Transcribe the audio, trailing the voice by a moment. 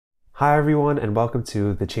Hi, everyone, and welcome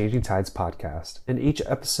to the Changing Tides podcast. In each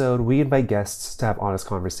episode, we invite guests to have honest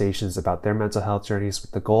conversations about their mental health journeys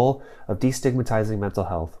with the goal of destigmatizing mental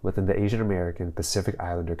health within the Asian American Pacific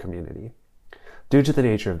Islander community. Due to the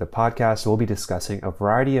nature of the podcast, we'll be discussing a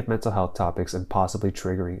variety of mental health topics and possibly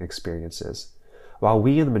triggering experiences. While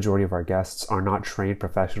we and the majority of our guests are not trained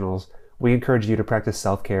professionals, we encourage you to practice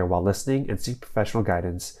self-care while listening and seek professional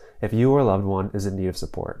guidance if you or a loved one is in need of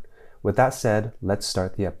support. With that said, let's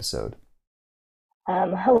start the episode.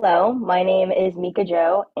 Hello, my name is Mika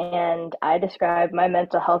Dyo, and I describe my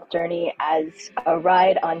mental health journey as a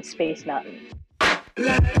ride on Space Mountain.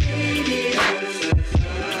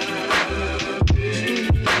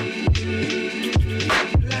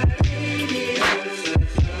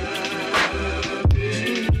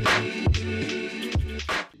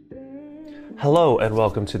 Hello, and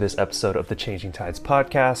welcome to this episode of the Changing Tides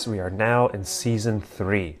podcast. We are now in season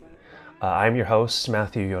 3. I'm your host,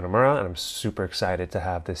 Matthew Yonemura, and I'm super excited to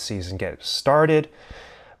have this season get started.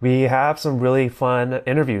 We have some really fun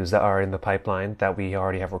interviews that are in the pipeline that we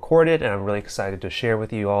already have recorded, and I'm really excited to share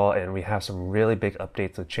with you all. And we have some really big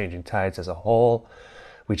updates of Changing Tides as a whole.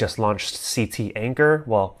 We just launched CT Anchor.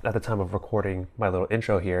 Well, at the time of recording my little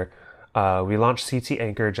intro here, we launched CT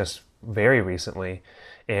Anchor just very recently,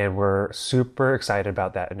 and we're super excited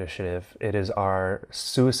about that initiative. It is our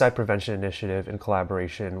suicide prevention initiative in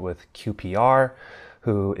collaboration with QPR,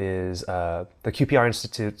 who is the QPR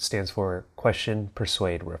Institute stands for Question,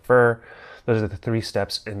 Persuade, Refer. Those are the 3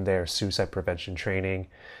 steps in their suicide prevention training.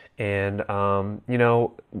 And,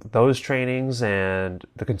 those trainings and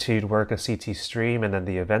the continued work of CT Stream and then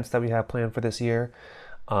the events that we have planned for this year,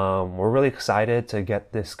 we're really excited to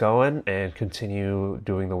get this going and continue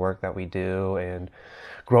doing the work that we do and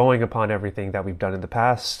growing upon everything that we've done in the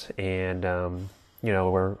past. And,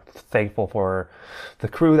 we're thankful for the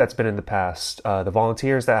crew that's been in the past, the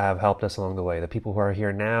volunteers that have helped us along the way, the people who are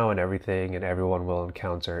here now, and everything and everyone will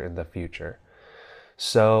encounter in the future.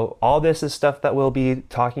 So all this is stuff that we'll be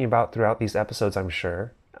talking about throughout these episodes, I'm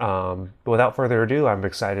sure. But without further ado, I'm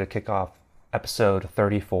excited to kick off episode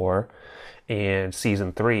 34 and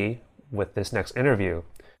season 3 with this next interview.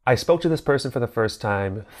 I spoke to this person for the first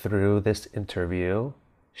time through this interview.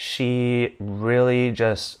 She really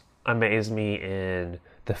just amazed me in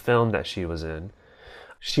the film that she was in.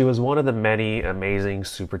 She was one of the many amazing,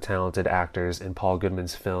 super talented actors in Paul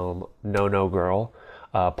Goodman's film No No Girl.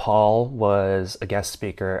 Paul was a guest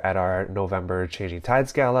speaker at our November Changing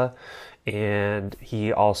Tides Gala, and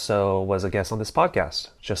he also was a guest on this podcast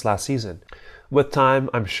just last season. With time,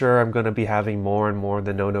 I'm sure I'm going to be having more and more of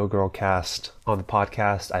the No No Girl cast on the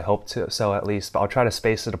podcast. I hope to, so at least, but I'll try to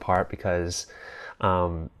space it apart because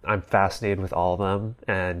I'm fascinated with all of them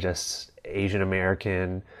and just Asian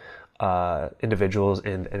American individuals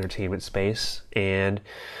in the entertainment space, and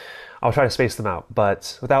I'll try to space them out.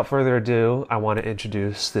 But without further ado, I want to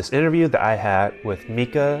introduce this interview that I had with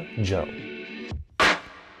Mika Dyo.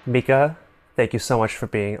 Mika, thank you so much for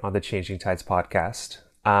being on the Changing Tides podcast.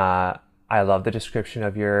 I love the description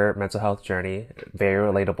of your mental health journey. Very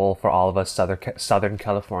relatable for all of us Southern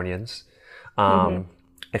Californians. Mm-hmm.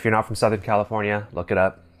 If you're not from Southern California, look it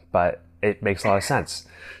up, but it makes a lot of sense.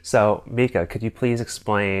 So, Mika, could you please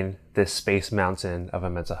explain this space mountain of a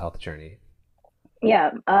mental health journey?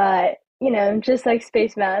 Yeah, just like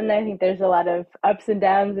Space Mountain, I think there's a lot of ups and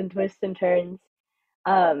downs and twists and turns,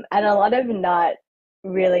 and a lot of not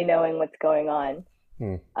really knowing what's going on.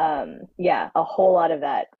 Hmm, Yeah, a whole lot of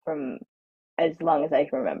that from as long as I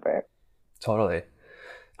can remember. totally.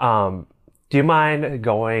 Um, do you mind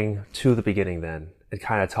going to the beginning then and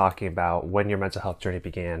kind of talking about when your mental health journey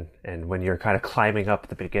began and when you're kind of climbing up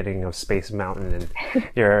the beginning of Space Mountain and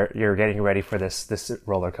you're getting ready for this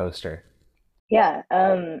roller coaster? Yeah,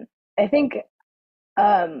 I think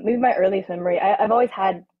maybe my earliest memory, I've always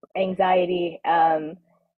had anxiety, and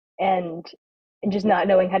just not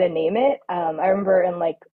knowing how to name it. I remember in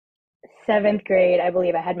like 7th grade, I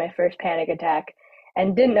believe I had my first panic attack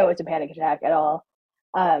and didn't know it was a panic attack at all.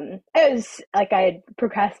 It was like I had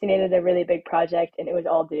procrastinated a really big project and it was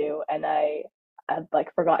all due, and I had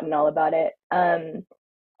like forgotten all about it. And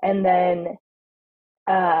then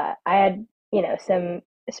I had, some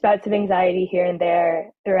spouts of anxiety here and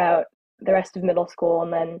there throughout the rest of middle school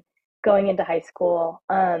and then going into high school.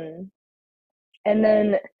 And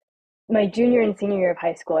then my junior and senior year of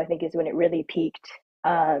high school, I think, is when it really peaked,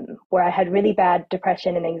 where I had really bad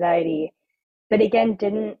depression and anxiety, but again,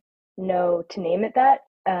 didn't know to name it that.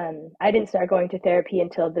 I didn't start going to therapy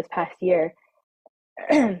until this past year.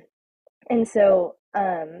 And so,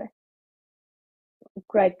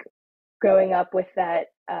 like growing up with that,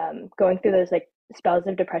 going through those like spells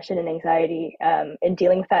of depression and anxiety, and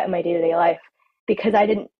dealing with that in my day-to-day life. Because I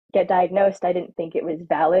didn't get diagnosed, I didn't think it was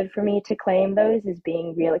valid for me to claim those as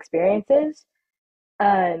being real experiences.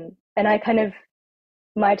 And I kind of,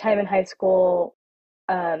 my time in high school,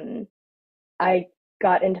 um, I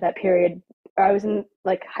got into that period, or I was in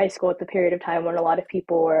like high school at the period of time when a lot of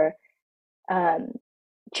people were um,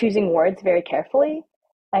 choosing words very carefully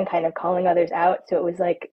and kind of calling others out. So it was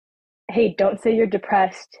like, hey, don't say you're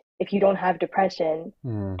depressed if you don't have depression.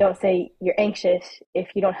 Mm. Don't say you're anxious if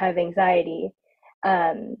you don't have anxiety.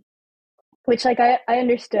 Um, which like I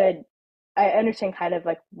understood, I understand kind of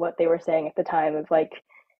like what they were saying at the time of like,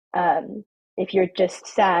 um, if you're just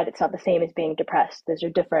sad, it's not the same as being depressed. Those are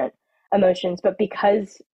different emotions. But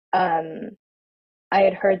because um, I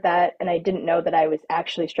had heard that and I didn't know that I was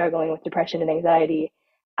actually struggling with depression and anxiety,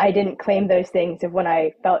 I didn't claim those things of when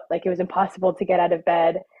I felt like it was impossible to get out of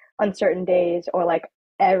bed on certain days or like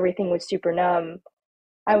everything was super numb.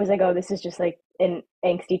 I was like, oh, this is just like an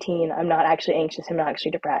angsty teen. I'm not actually anxious. I'm not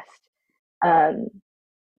actually depressed. Um,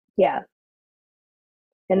 yeah.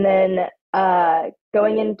 And then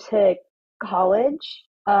going into college,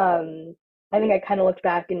 I think I kind of looked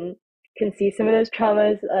back and can see some of those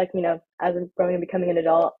traumas, like, you know, as I'm growing and becoming an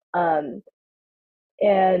adult. And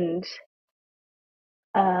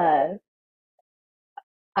uh,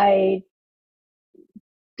 I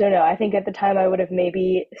don't know, I think at the time I would have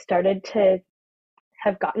maybe started to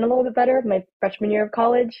have gotten a little bit better my freshman year of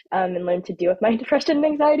college, and learned to deal with my depression and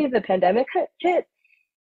anxiety. The pandemic hit,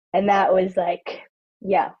 and that was like,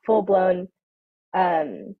 yeah, full blown.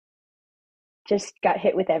 Um, just got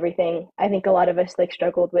hit with everything. I think a lot of us like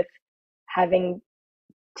struggled with having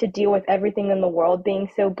to deal with everything in the world being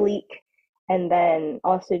so bleak, and then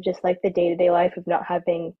also just like the day-to-day life of not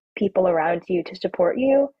having people around you to support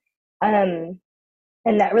you. Um,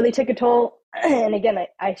 and that really took a toll. And again,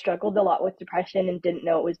 I struggled a lot with depression and didn't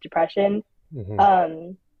know it was depression. Hmm.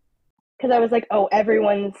 Um, because I was like, oh,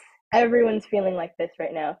 everyone's feeling like this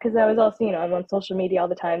right now. Because I was also, you know, I'm on social media all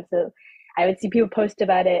the time, so I would see people post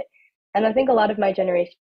about it, and I think a lot of my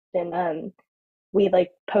generation, we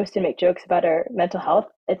like post and make jokes about our mental health.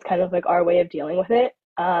 It's kind of like our way of dealing with it.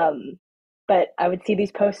 But I would see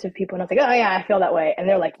these posts of people, and I was like, oh yeah, I feel that way, and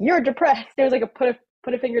they're like, you're depressed. There was like a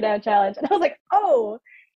put a finger down challenge, and I was like, oh,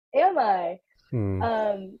 am I?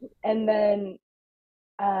 Mm. And then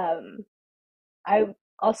um, I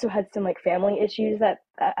also had some like family issues that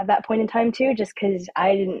at that point in time too, just because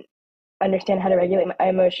I didn't understand how to regulate my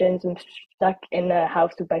emotions. I'm stuck in the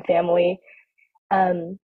house with my family,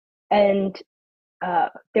 um, and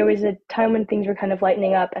there was a time when things were kind of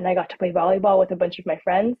lightening up, and I got to play volleyball with a bunch of my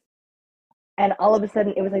friends, and all of a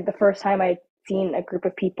sudden, it was like the first time I'd seen a group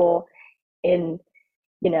of people in,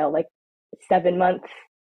 you know, like 7 months,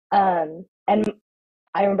 and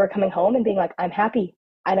I remember coming home and being like, I'm happy.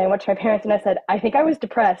 And I went to my parents and I said, I think I was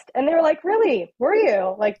depressed. And they were like, really? Were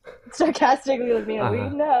you? Like sarcastically with me, like, we Uh-huh.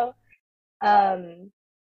 know. Um,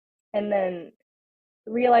 and then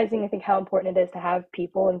realizing, I think, how important it is to have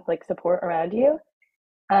people and like support around you.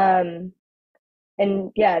 Um,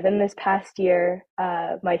 and yeah, then this past year,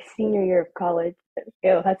 my senior year of college,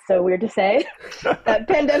 ew, that's so weird to say. That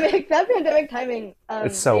pandemic timing,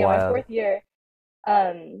 It's so yeah, my wild. fourth year,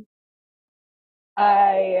 um,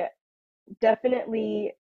 I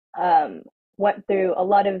definitely um, went through a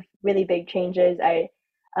lot of really big changes. I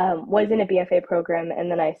was in a BFA program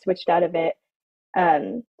and then I switched out of it.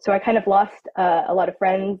 So I kind of lost a lot of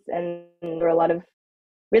friends, and there were a lot of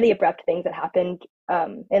really abrupt things that happened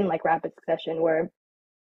in like rapid succession where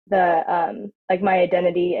the like my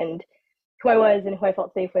identity and who I was and who I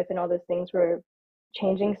felt safe with and all those things were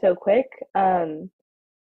changing so quick. And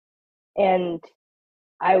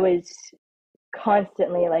I was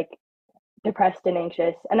constantly like depressed and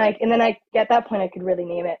anxious, and then I at that point I could really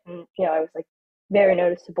name it, and you know I was like very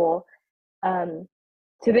noticeable. um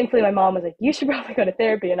so thankfully my mom was like, you should probably go to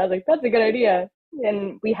therapy, and I was like, that's a good idea.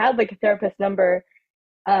 And we had like a therapist number.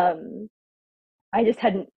 um I just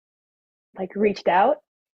hadn't like reached out.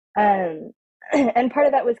 um and part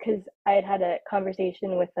of that was because I had had a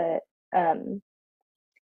conversation with a um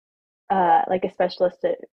like a specialist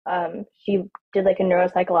at, she did like a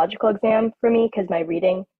neuropsychological exam for me because my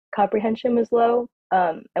reading comprehension was low.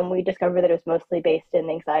 And we discovered that it was mostly based in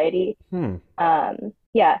anxiety. Hmm.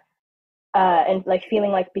 Yeah. And like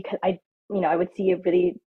feeling like, because I, you know, I would see a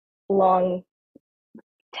really long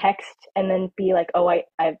text and then be like, oh,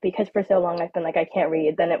 because for so long I've been like, I can't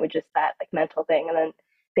read, then it would just that like mental thing. And then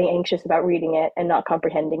being anxious about reading it and not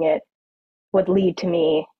comprehending it would lead to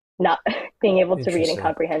me not being able to read and Interesting.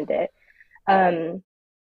 comprehend it. Um,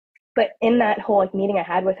 but in that whole like meeting I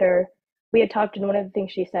had with her, we had talked, and one of the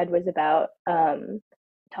things she said was about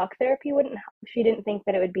talk therapy wouldn't, she didn't think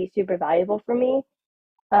that it would be super valuable for me,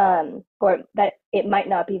 or that it might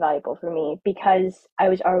not be valuable for me because I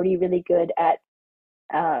was already really good at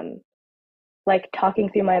um, like talking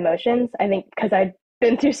through my emotions. I think because I'd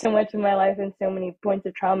been through so much in my life and so many points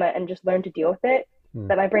of trauma and just learned to deal with it, Mm.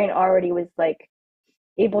 that my brain already was like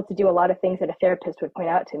able to do a lot of things that a therapist would point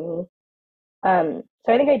out to me.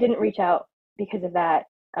 So I think I didn't reach out because of that.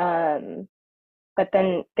 But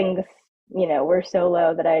then things, were so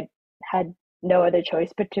low that I had no other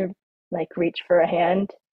choice but to like reach for a hand.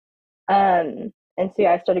 And so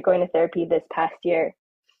yeah, I started going to therapy this past year.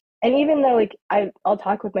 And even though like I'll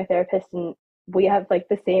talk with my therapist and we have like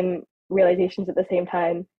the same realizations at the same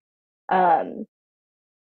time, um,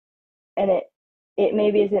 and it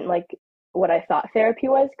maybe isn't like what I thought therapy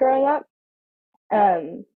was growing up.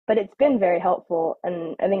 But it's been very helpful,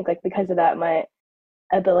 and I think like because of that, my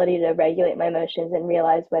ability to regulate my emotions and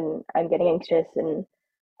realize when I'm getting anxious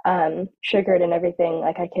and triggered and everything,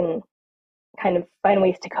 like I can kind of find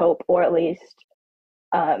ways to cope, or at least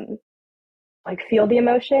um, like feel the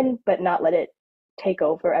emotion, but not let it take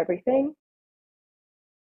over everything.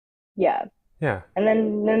 Yeah, Yeah. and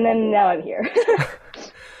then now I'm here.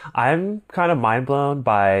 I'm kind of mind blown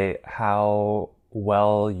by how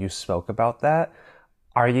well you spoke about that.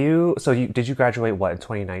 Did you graduate what in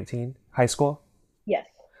 2019 high school? Yes.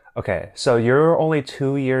 Okay, so you're only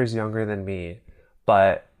 2 years younger than me,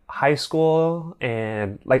 but high school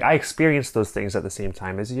and like I experienced those things at the same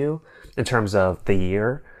time as you in terms of the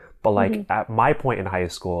year, but like Hmm. at my point in high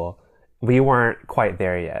school, we weren't quite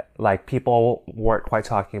there yet. Like people weren't quite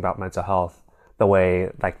talking about mental health the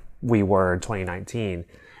way like we were in 2019.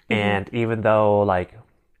 Hmm. And even though like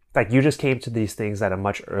you just came to these things at a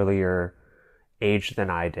much earlier age than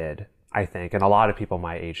I did, I think, and a lot of people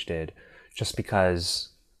my age did, just because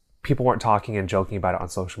people weren't talking and joking about it on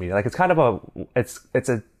social media. Like it's kind of it's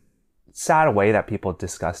a sad way that people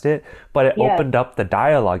discussed it, but it Yeah. opened up the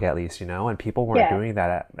dialogue at least, and people weren't Yeah. doing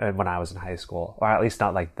that when I was in high school, or at least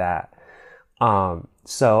not like that.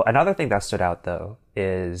 So another thing that stood out though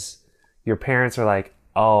is your parents are like,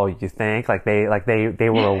 oh, you think they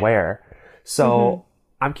were aware. Hmm. So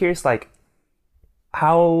I'm curious, like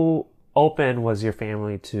how open was your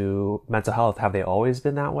family to mental health? Have they always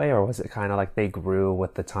been that way, or was it kind of like they grew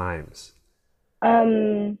with the times?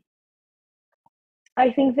 Um,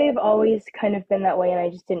 I think they've always kind of been that way, and I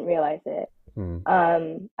just didn't realize it. Hmm.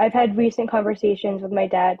 I've had recent conversations with my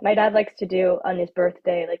dad. My dad likes to do on his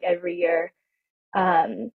birthday, like every year,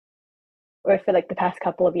 um, or for like the past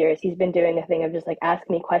couple of years, he's been doing a thing of just like ask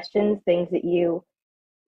me questions, things that you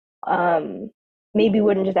um, maybe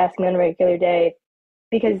wouldn't just ask me on a regular day,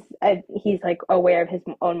 because he's like aware of his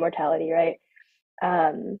own mortality, right?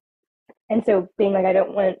 Um, and so being like, I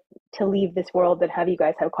don't want to leave this world and have you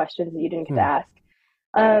guys have questions that you didn't get to Hmm.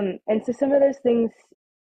 ask. And so some of those things,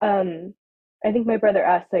 um, I think my brother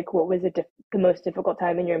asked like, what was the most difficult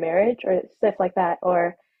time in your marriage, or stuff like that,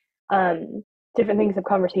 or um, different things of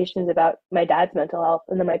conversations about my dad's mental health,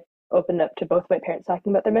 and then I opened up to both my parents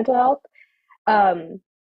talking about their mental health. Um,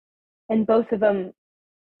 and both of them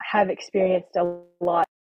have experienced a lot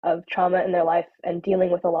of trauma in their life and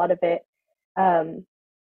dealing with a lot of it. Um,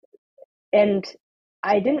 and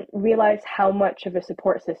I didn't realize how much of a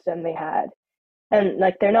support system they had. And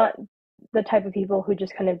like, they're not the type of people who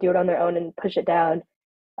just kind of do it on their own and push it down.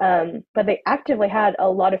 But they actively had a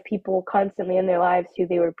lot of people constantly in their lives who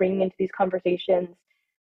they were bringing into these conversations,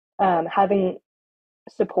 having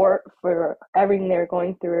support for everything they were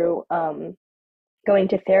going through, going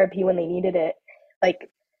to therapy when they needed it. Like,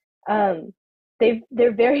 um,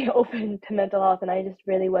 they're very open to mental health, and I just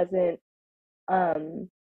really wasn't. Um,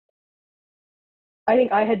 I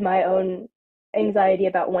think I had my own anxiety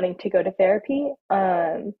about wanting to go to therapy,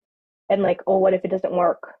 and like, oh, what if it doesn't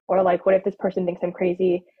work, or like, what if this person thinks I'm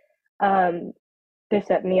crazy, um, this,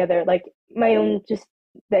 that, and the other. Like my own, just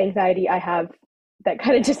the anxiety I have that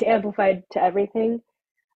kind of just amplified to everything.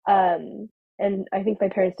 Um, and I think my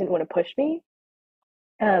parents didn't want to push me.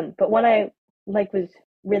 But when I like was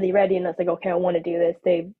really ready and I was like, okay, I want to do this,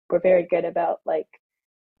 they were very good about like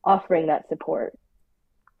offering that support.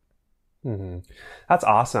 Hmm. That's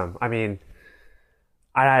awesome. I mean,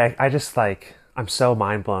 I just like I'm so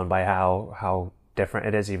mind blown by how different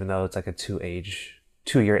it is, even though it's like a 2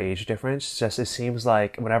 year age difference. Just it seems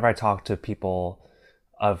like whenever I talk to people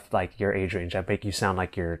of like your age range, I make you sound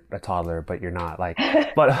like you're a toddler, but you're not. Like,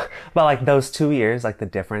 but like those 2 years, like the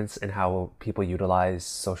difference in how people utilize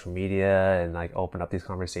social media and like open up these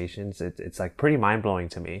conversations, it's like pretty mind blowing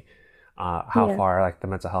to me. How Yeah. far like the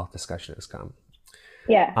mental health discussion has come.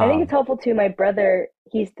 Yeah, I think it's Um, helpful too. My brother,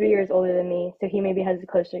 he's 3 years older than me, so he maybe has a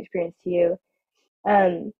closer experience to you.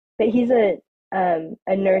 But he's a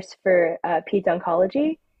nurse for peds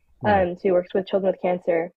oncology. hmm, So he works with children with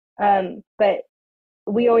cancer. But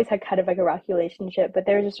we always had kind of like a rocky relationship. But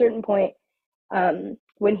there was a certain point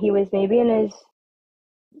when he was maybe in his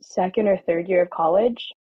second or third year of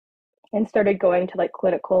college and started going to like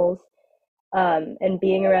clinicals and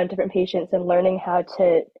being around different patients and learning how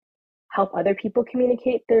to help other people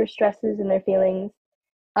communicate their stresses and their feelings.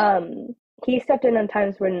 Um, he stepped in on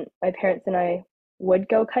times when my parents and I would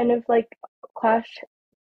go kind of like clash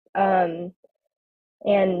um,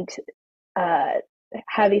 and uh,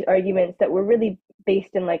 have these arguments that were really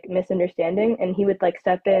based in like misunderstanding. And he would like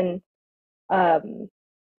step in um,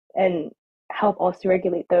 and help also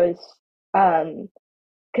regulate those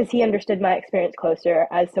because he understood my experience closer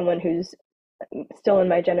as someone who's still in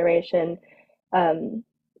my generation, um,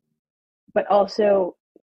 but also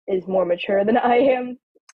is more mature than I am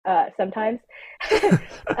sometimes.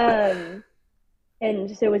 um,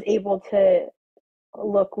 and so was able to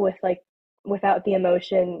look with like without the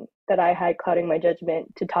emotion that I had clouding my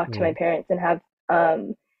judgment to talk to my hmm. parents and have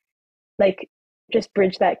like just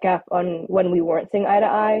bridge that gap on when we weren't seeing eye to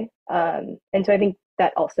eye. And so I think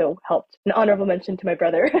that also helped. An honorable mention to my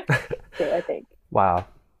brother too, I think. Wow,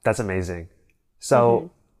 that's amazing. Mm-hmm.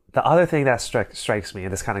 So the other thing that strikes me,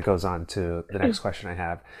 and this kind of goes on to the next question I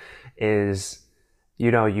have, is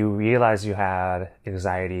you realize you had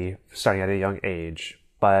anxiety starting at a young age,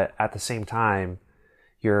 but at the same time,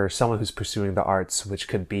 you're someone who's pursuing the arts, which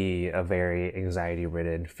could be a very anxiety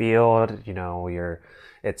ridden field.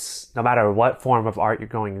 It's no matter what form of art you're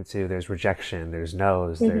going into, there's rejection, there's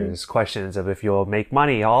no's, Mm-hmm. there's questions of if you'll make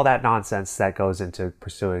money, all that nonsense that goes into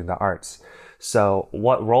pursuing the arts. So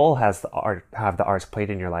what role have the arts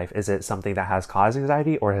played in your life? Is it something that has caused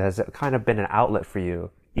anxiety, or has it kind of been an outlet for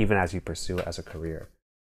you even as you pursue it as a career?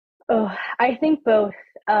 Oh, I think both.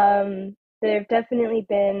 There have definitely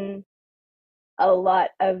been a lot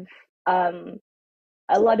of um,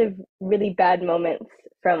 a lot of really bad moments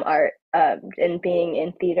from art and being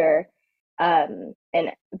in theater and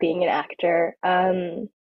being an actor.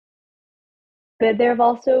 But there have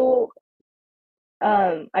also,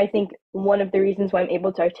 I think, one of the reasons why I'm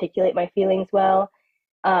able to articulate my feelings well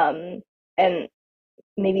um, and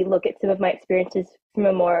maybe look at some of my experiences from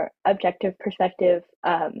a more objective perspective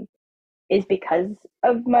is because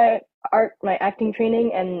of my my acting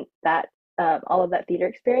training, and that all of that theater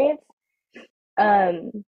experience.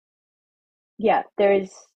 Um, yeah,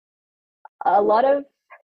 there's a lot of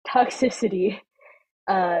toxicity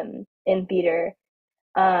in theater,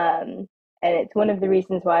 um, and it's one of the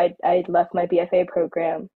reasons why I left my BFA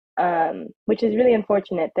program, which is really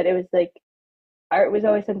unfortunate. That it was like art was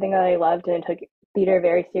always something that I loved, and I took theater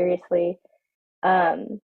very seriously.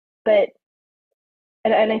 Um, but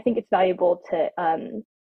and I think it's valuable to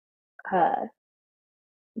uh,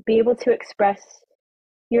 be able to express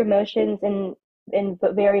your emotions in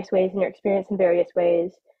various ways and your experience in various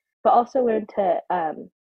ways, but also learn to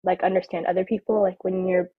like understand other people. Like when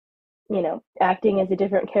you're acting as a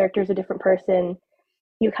different character, as a different person,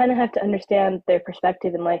 you kind of have to understand their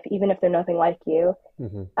perspective in life, even if they're nothing like you,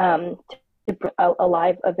 Hmm. to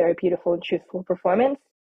alive a very beautiful and truthful performance.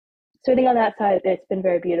 So I think on that side, it's been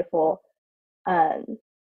very beautiful. Um,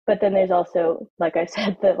 but then there's also, like I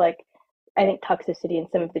said, that like I think toxicity in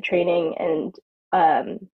some of the training and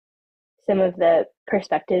some of the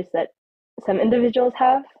perspectives that some individuals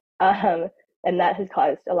have, um, and that has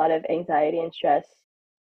caused a lot of anxiety and stress.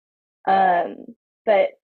 Um, but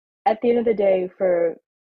at the end of the day,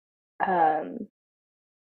 um,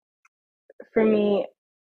 for me,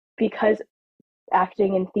 because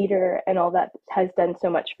acting and theater and all that has done so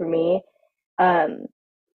much for me, um,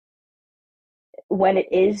 when it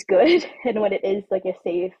is good and when it is like a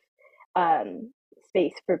safe um,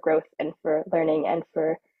 space for growth and for learning and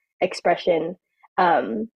for expression,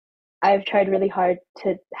 um, I've tried really hard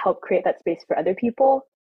to help create that space for other people.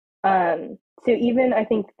 So even I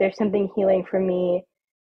think there's something healing for me.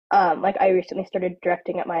 Like I recently started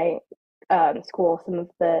directing at my school some of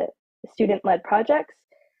the student-led projects,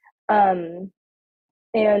 um,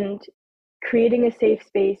 and creating a safe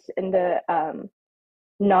space and a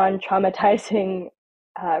non-traumatizing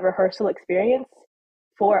rehearsal experience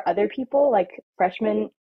for other people, like freshmen.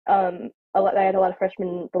 I had a lot of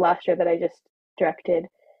freshmen the last year that I just directed,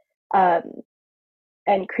 um,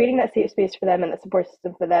 and creating that safe space for them and the support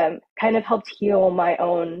system for them kind of helped heal my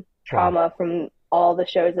own Wow. trauma from all the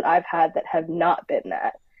shows that I've had that have not been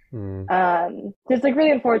that. Mm. So it's like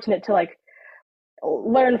really unfortunate to like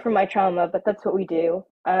learn from my trauma, but that's what we do.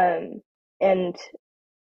 And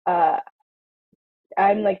uh,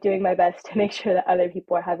 I'm like doing my best to make sure that other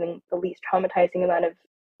people are having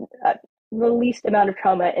uh, the least amount of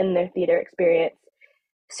trauma in their theater experience,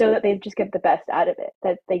 so that they just get the best out of it,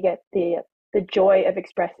 that they get the joy of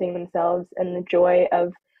expressing themselves and the joy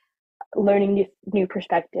of learning new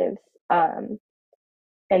perspectives, um,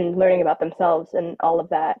 and learning about themselves and all of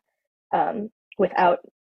that, without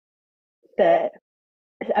the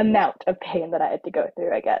amount of pain that I had to go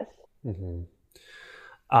through, I guess. Hmm.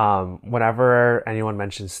 Whenever anyone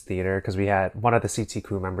mentions theater, because we had one of the CT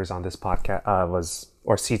crew members on this podcast,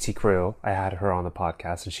 or CT crew, I had her on the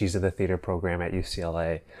podcast, and she's in the theater program at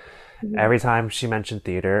UCLA. Mm-hmm. Every time she mentioned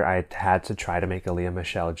theater, I had to try to make a Leah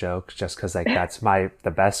Michelle joke, just because like that's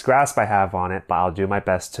the best grasp I have on it. But I'll do my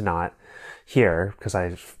best to not here, because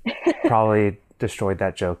I've probably destroyed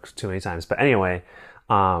that joke too many times. But anyway,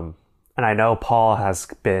 and I know Paul has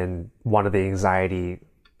been one of the anxiety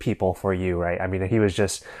people for you, right? I mean, he was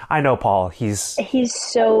just, I know Paul, He's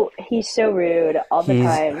so rude all the he's,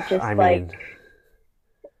 time, just I like mean,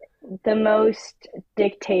 the most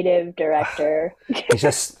dictative director. he's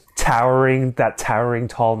just that towering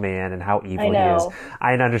tall man and how I evil he is. know.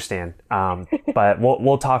 I understand. But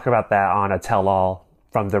we'll talk about that on a tell all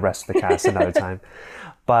from the rest of the cast another time.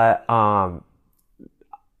 But,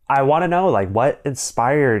 I want to know, like, what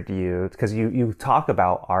inspired you, because you talk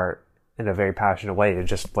about art in a very passionate way, and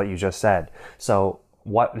just what you just said. So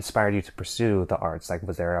what inspired you to pursue the arts? Like,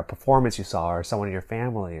 was there a performance you saw, or someone in your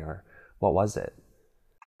family, or what was it?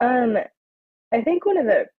 Um, I think one of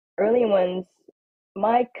the early ones,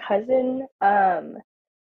 my cousin,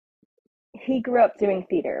 he grew up doing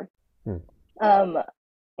theater. Hmm. Um,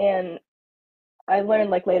 and I learned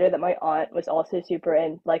like later that my aunt was also super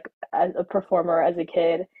in like as a performer as a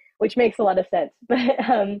kid, which makes a lot of sense. But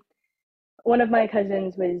one of my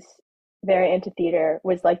cousins was very into theater,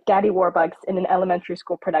 was like Daddy Warbucks in an elementary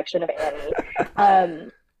school production of Annie,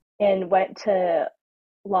 um, and went to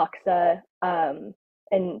Loxa,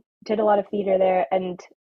 and did a lot of theater there. And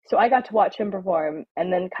so I got to watch him perform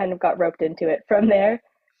and then kind of got roped into it from there.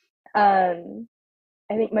 Um,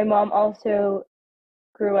 I think my mom also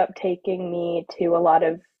grew up taking me to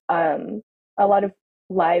um, a lot of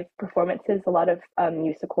live performances, a lot of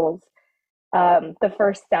musicals. The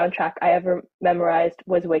first soundtrack I ever memorized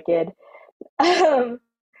was Wicked, and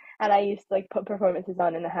I used to like put performances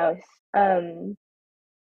on in the house.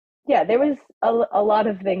 Yeah, there was a lot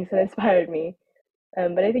of things that inspired me,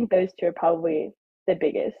 but I think those two are probably the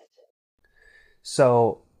biggest.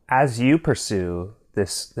 So as you pursue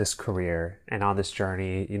this career and on this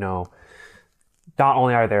journey, not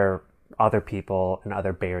only are there other people and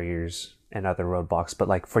other barriers and other roadblocks, but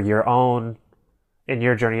like for your own in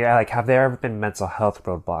your journey, like have there ever been mental health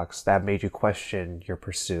roadblocks that made you question your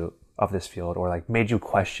pursuit of this field, or like made you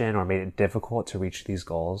question or made it difficult to reach these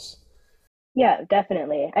goals? Yeah,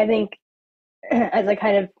 definitely. I think as I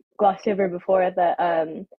kind of glossed over before,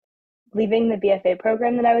 the leaving the BFA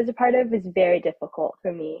program that I was a part of was very difficult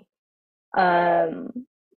for me. Um,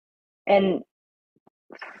 and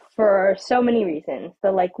for so many reasons.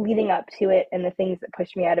 The like leading up to it and the things that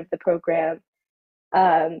pushed me out of the program,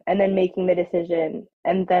 and then making the decision,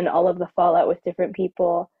 and then all of the fallout with different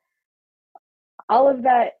people, all of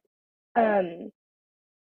that. Um,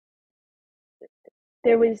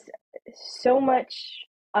 there was so much.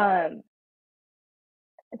 Um,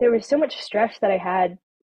 there was so much stress that I had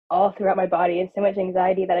all throughout my body, and so much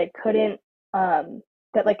anxiety that I couldn't.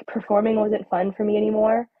 That like performing wasn't fun for me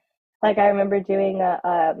anymore. Like I remember doing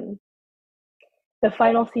the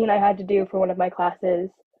final scene I had to do for one of my classes.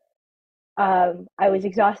 I was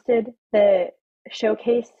exhausted. The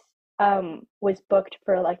showcase was booked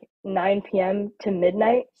for like 9 p.m. to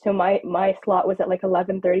midnight, so my slot was at like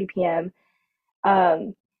 11:30 p.m.,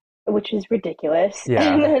 um, which is ridiculous. And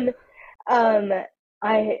Yeah. then um,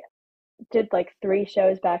 I did like three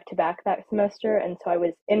shows back to back that semester, and so I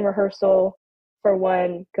was in rehearsal for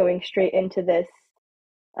one, going straight into this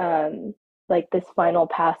um, like this final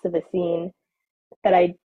pass of a scene that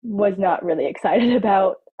I was not really excited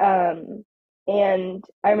about. And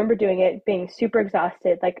I remember doing it, being super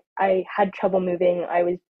exhausted. Like I had trouble moving.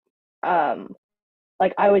 Um,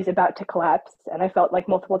 I was about to collapse, and I felt like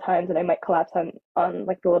multiple times that I might collapse on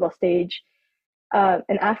like the little stage. And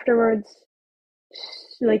afterwards,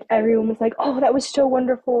 like everyone was like, "Oh, that was so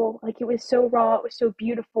wonderful! Like it was so raw. It was so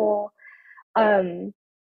beautiful." Um,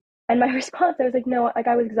 and my response, I was like, "No, like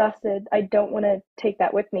I was exhausted. I don't want to take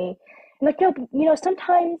that with me." And like, no, but,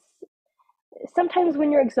 sometimes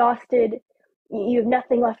when you're exhausted, you have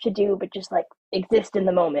nothing left to do but just like exist in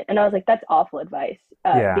the moment. And I was like, that's awful advice.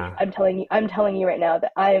 Because Yeah. I'm telling you right now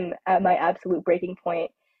that I'm at my absolute breaking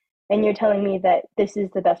point, and you're telling me that this is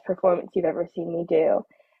the best performance you've ever seen me do,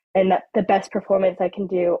 and that the best performance I can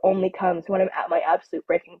do only comes when I'm at my absolute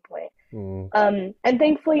breaking point. Mm. And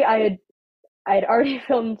thankfully, I had already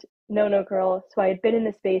filmed No No Girl, so I had been in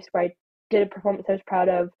the space where I did a performance I was proud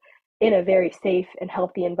of in a very safe and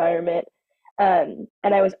healthy environment. And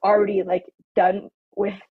I was already like done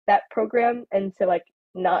with that program, and so like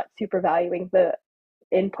not super valuing the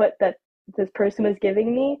input that this person was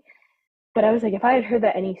giving me. But I was like, if I had heard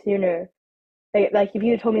that any sooner, like if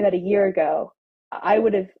you had told me that a year ago, I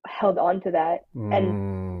would have held on to that and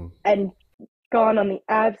Mm. and gone on the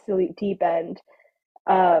absolute deep end.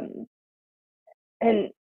 Um, and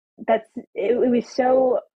it was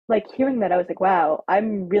so like hearing that I was like, wow,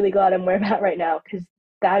 I'm really glad I'm where I'm at right now, because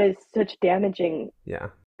that is such damaging Yeah.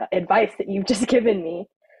 advice that you've just given me.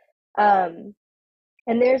 Um,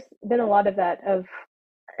 and there's been a lot of that, of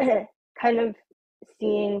kind of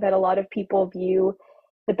seeing that a lot of people view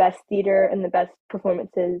the best theater and the best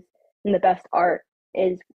performances and the best art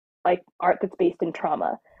is like art that's based in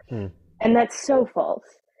trauma. Mm. And that's so false.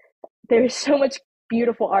 There's so much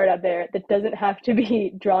beautiful art out there that doesn't have to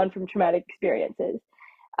be drawn from traumatic experiences.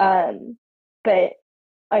 Um, but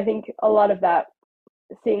I think a lot of that,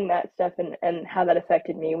 seeing that stuff and how that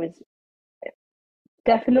affected me, was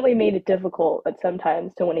definitely made it difficult at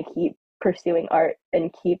sometimes to want to keep pursuing art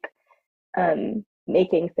and keep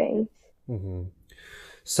making things. Hmm.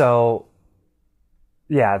 So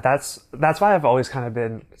yeah, that's why I've always kind of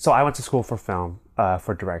been. So I went to school for film,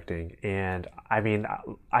 for directing, and I mean,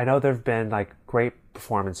 I know there've been like great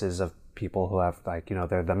performances of people who have like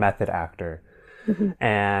they're the method actor, Mm-hmm.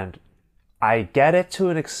 and I get it to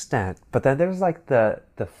an extent, but then there's like the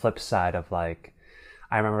flip side of like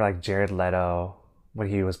I remember like Jared Leto when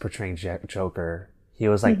he was portraying Joker, he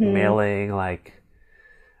was like Mm-hmm. mailing like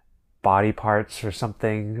body parts or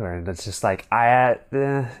something, or it's just like and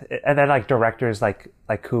then like directors like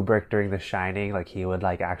Kubrick during The Shining, like he would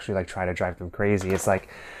like actually like try to drive them crazy. It's like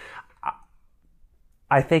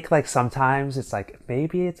I think like sometimes it's like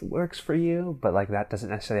maybe it works for you, but like that doesn't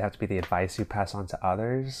necessarily have to be the advice you pass on to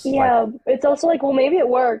others. Like Yeah, it's also like, well, maybe it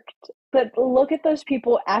worked, but look at those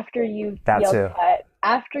people after you've that yelled too. cut,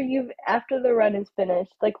 after the run is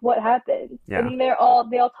finished. Like, what happened? Yeah. And they all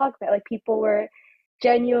talk about it. Like people were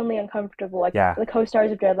genuinely uncomfortable. Like Yeah. the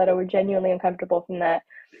co-stars of Jared Leto were genuinely uncomfortable from that.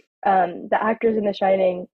 The actors in The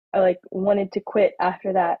Shining are like wanted to quit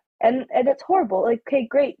after that, and it's horrible. Like, okay,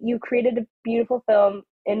 great, you created a beautiful film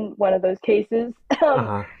in one of those cases,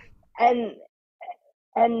 Uh-huh.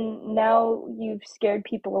 and now you've scared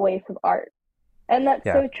people away from art. And that's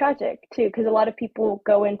Yeah. so tragic too, because a lot of people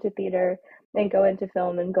go into theater and go into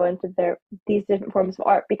film and go into these different forms of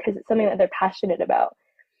art because it's something that they're passionate about.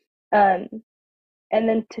 Um, and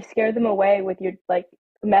then to scare them away with your like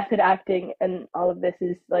method acting and all of this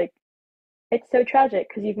is like, it's so tragic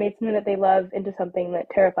because you've made something that they love into something that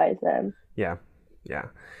terrifies them. Yeah. Yeah.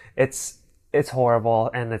 It's it's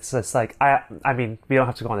horrible, and it's just like I mean we don't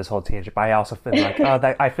have to go on this whole tangent, but I also feel like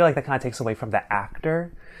that I feel like that kind of takes away from the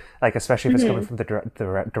actor, like especially if it's coming Mm-hmm.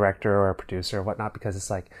 from the director or a producer or whatnot, because it's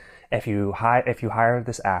like if you hire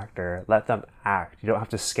this actor, let them act. You don't have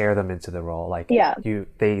to scare them into the role. Like Yeah,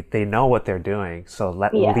 they know what they're doing, so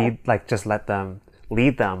yeah. just let them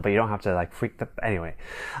lead them, but you don't have to like freak them anyway.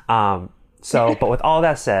 Um, so, but with all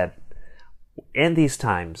that said, in these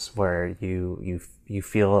times where you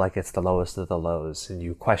feel like it's the lowest of the lows and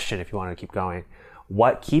you question if you want to keep going,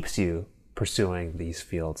 what keeps you pursuing these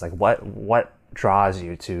fields? Like what draws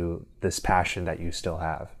you to this passion that you still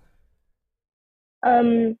have?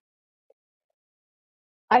 Um,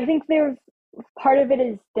 I think there's part of it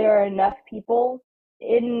is there are enough people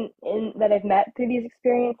in that I've met through these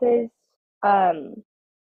experiences, um,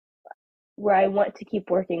 where I want to keep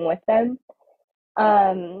working with them.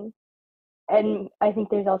 Um, and I think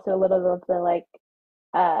there's also a little of the like,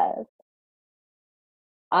 uh,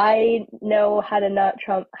 I know how to not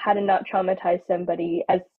traumatize somebody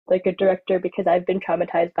as like a director because I've been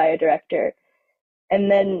traumatized by a director. And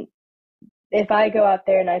then if I go out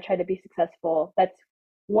there and I try to be successful, that's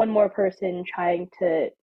one more person trying to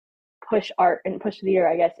push art and push theater,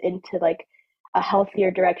 I guess, into like a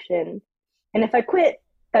healthier direction. And if I quit,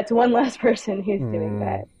 that's one less person who's doing Mm,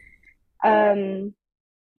 that. Um,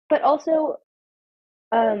 but also,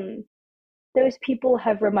 um, those people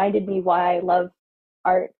have reminded me why I love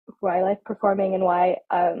art, why I like performing, and why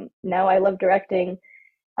now I love directing.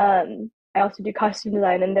 I also do costume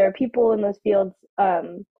design, and there are people in those fields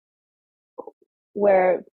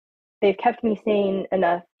where they've kept me sane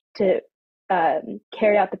enough to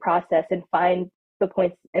carry out the process and find the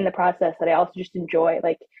points in the process that I also just enjoy,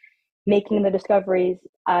 like making the discoveries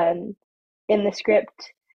in the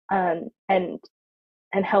script, and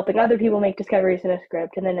helping other people make discoveries in a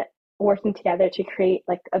script, and then working together to create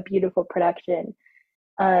like a beautiful production,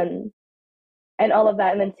 um, and all of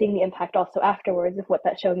that, and then seeing the impact also afterwards of what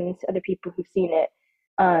that show means to other people who've seen it.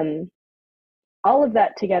 Um, all of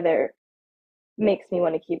that together makes me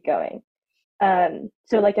want to keep going.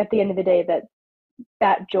 So like at the end of the day,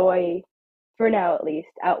 that joy, for now at least,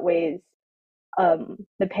 outweighs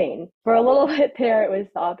the pain. For a little bit there, it was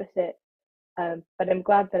the opposite. But I'm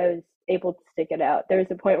glad that I was able to stick it out. There was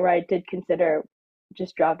a point where I did consider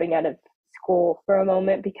just dropping out of school for a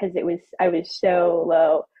moment because I was so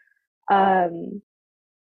low. Um,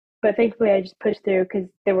 but thankfully, I just pushed through because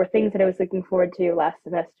there were things that I was looking forward to last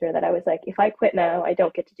semester that I was like, if I quit now, I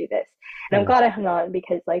don't get to do this. And I'm Mm. glad I hung on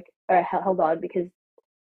because or I held on because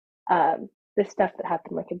the stuff that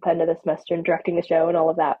happened like at the end of the semester and directing the show and all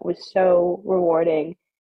of that was so rewarding.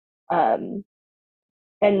 Um,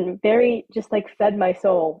 and very just like fed my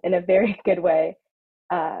soul in a very good way.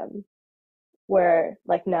 Um, where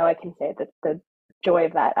like now I can say that the joy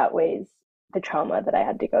of that outweighs the trauma that I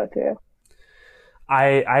had to go through.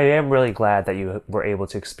 I am really glad that you were able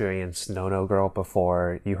to experience No No Girl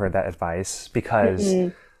before you heard that advice, because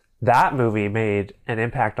Mm-mm. that movie made an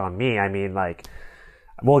impact on me. I mean, like,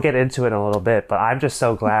 we'll get into it in a little bit, but I'm just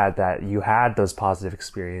so glad that you had those positive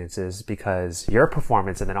experiences, because your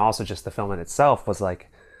performance and then also just the film in itself was like,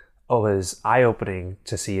 oh, it was eye opening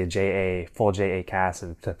to see a full JA cast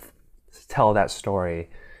and to tell that story.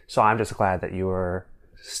 So I'm just glad that you were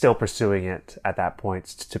still pursuing it at that point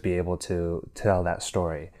to be able to tell that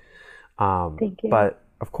story. Thank you. But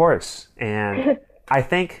of course, and I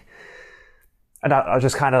think, and I'll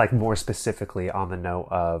just kind of like more specifically on the note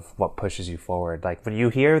of what pushes you forward. Like when you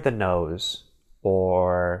hear the no's,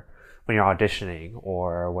 or when you're auditioning,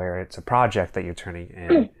 or where it's a project that you're turning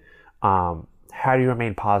in, how do you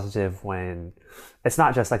remain positive when it's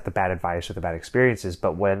not just like the bad advice or the bad experiences,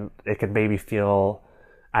 but when it can maybe feel,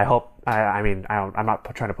 I mean, I'm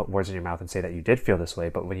not trying to put words in your mouth and say that you did feel this way,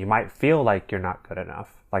 but when you might feel like you're not good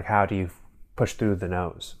enough, like how do you push through the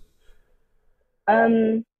no's?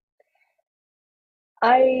 um,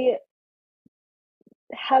 I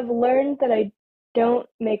have learned that I don't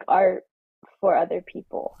make art for other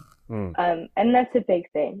people. Mm. And that's a big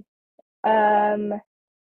thing. Um,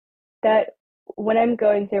 that when I'm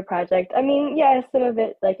going through a project, I mean, yeah, some of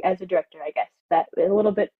it, like as a director, I guess, that a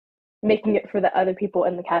little bit making it for the other people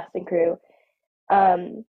in the cast and crew.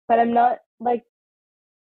 But I'm not like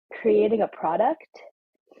creating a product.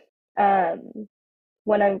 Um,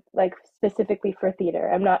 when I'm like specifically for theater,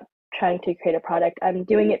 I'm not trying to create a product. I'm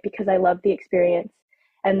doing it because I love the experience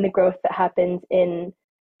and the growth that happens in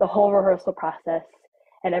the whole rehearsal process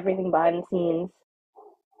and everything behind the scenes.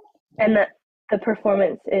 And that the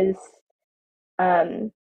performance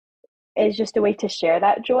um, is just a way to share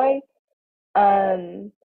that joy.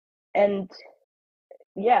 Um, and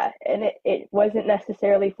yeah, and it wasn't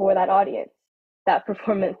necessarily for that audience. That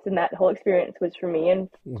performance and that whole experience was for me and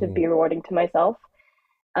to Mm-hmm. be rewarding to myself.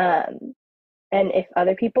 Um, and if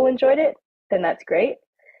other people enjoyed it, then that's great.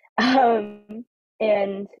 Um,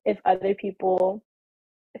 and if other people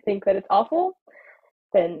think that it's awful,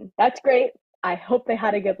 then that's great. I hope they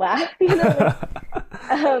had a good laugh, like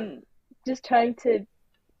um, just trying to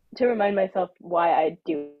remind myself why I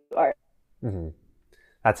do art. Mm-hmm.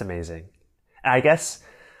 That's amazing. And I guess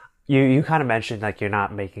you kind of mentioned like you're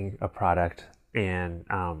not making a product, and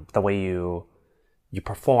the way you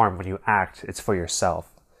perform when you act, it's for yourself.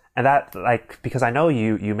 And that, like, because I know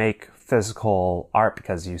you make physical art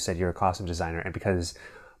because you said you're a costume designer, and because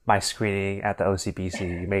my screening at the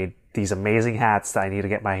OCBC, you made these amazing hats that I need to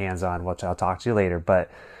get my hands on, which I'll talk to you later. But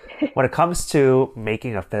when it comes to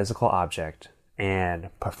making a physical object and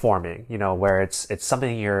performing, where it's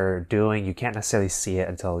something you're doing, you can't necessarily see it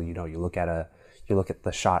until, you look at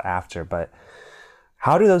the shot after. But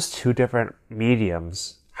how do those two different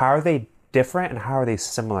mediums, how are they different and how are they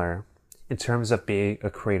similar in terms of being a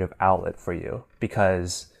creative outlet for you?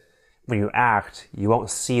 Because when you act, you won't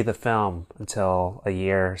see the film until a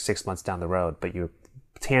year, 6 months down the road, but you're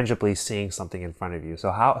tangibly seeing something in front of you.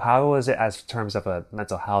 So how is it as terms of a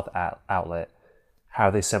mental health outlet? How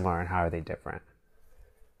are they similar and how are they different?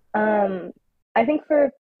 Um, I think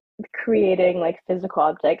for creating like physical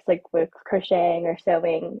objects, like with crocheting or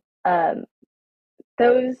sewing,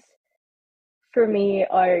 those for me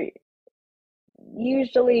are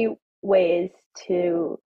usually ways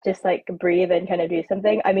to just like breathe and kind of do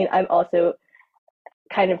something. I mean, I'm also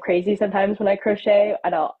kind of crazy sometimes when I crochet,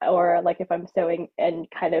 or like if I'm sewing and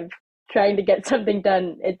kind of trying to get something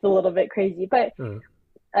done, it's a little bit crazy. But Mm.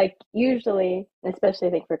 like usually, especially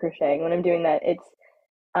I think for crocheting, when I'm doing that,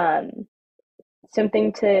 um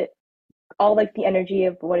something to all like the energy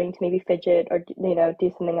of wanting to maybe fidget or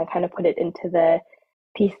do something. I kind of put it into the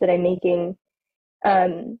piece that I'm making,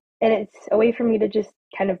 and it's a way for me to just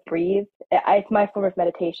kind of breathe. It's my form of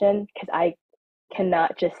meditation because I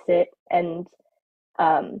cannot just sit and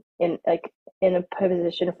in like in a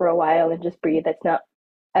position for a while and just breathe. That's not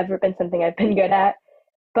ever been something I've been good at.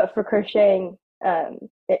 But for crocheting,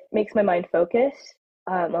 it makes my mind focus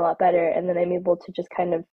a lot better, and then I'm able to just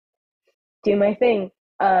kind of do my thing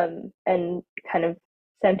and kind of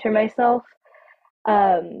center myself.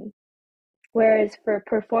 Um, Whereas for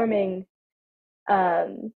performing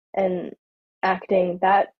and acting,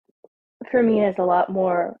 that for me is a lot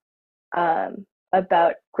more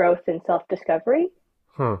about growth and self discovery.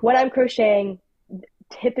 Huh. When I'm crocheting,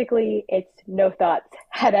 typically it's no thoughts,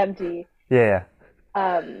 head empty. Yeah.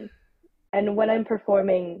 Um, and when I'm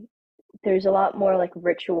performing, there's a lot more like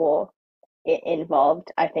ritual involved,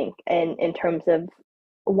 I think, in terms of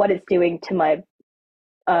what it's doing to my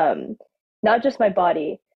um, not just my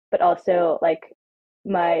body, but also like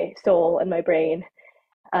my soul and my brain.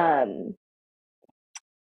 Um,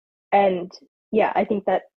 and yeah, I think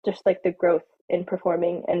that just like the growth in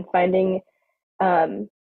performing and um,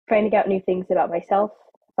 finding out new things about myself,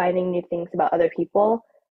 finding new things about other people,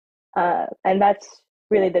 and that's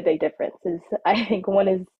really the big difference. Is I think one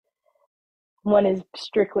is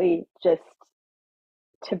strictly just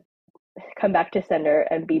to come back to center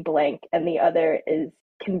and be blank, and the other is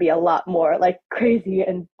can be a lot more like crazy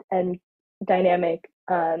and dynamic,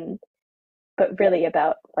 but really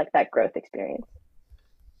about like that growth experience.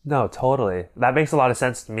 No, totally. That makes a lot of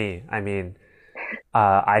sense to me. I mean,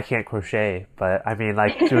 I can't crochet, but I mean,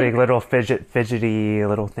 like doing little fidgety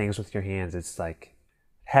little things with your hands, it's like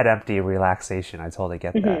head empty relaxation. I totally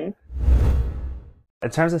get that. Hmm. In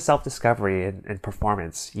terms of self-discovery and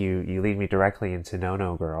performance, you lead me directly into No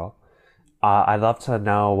No Girl. I'd love to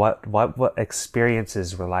know what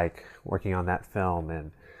experiences were like working on that film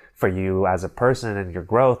and for you as a person and your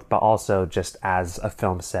growth, but also just as a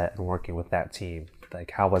film set and working with that team.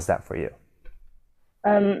 Like, how was that for you?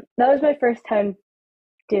 That was my first time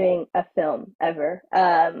doing a film ever.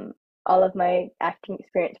 All of my acting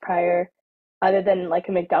experience prior, other than like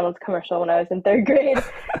a McDonald's commercial when I was in third grade,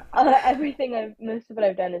 most of what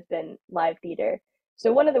I've done has been live theater.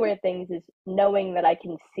 So one of the weird things is knowing that I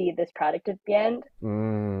can see this product at the end.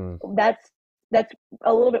 Mm, That's that's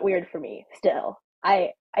a little bit weird for me still.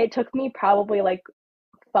 It took me probably like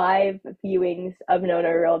five viewings of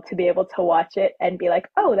Nona Real to be able to watch it and be like,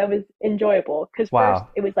 oh, that was enjoyable. Because first wow.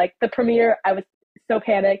 it was like the premiere, I was so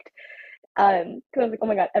panicked. Because I was like, oh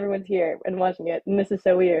my god, everyone's here and watching it, and this is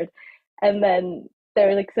so weird. And then there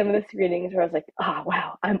were like some of the screenings where I was like, oh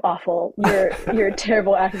wow, I'm awful. You're a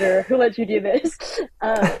terrible actor. Who let you do this?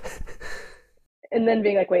 Um, and then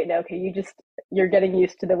being like, wait, no, okay, you're getting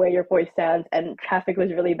used to the way your voice sounds, and traffic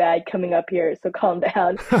was really bad coming up here, so calm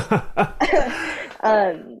down.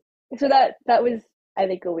 um, so that was, I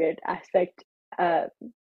think, a weird aspect.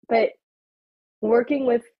 But working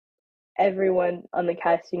with everyone on the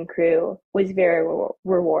casting crew was very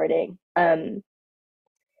rewarding.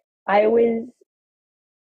 I was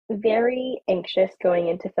very anxious going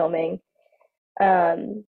into filming.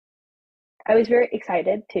 Um, I was very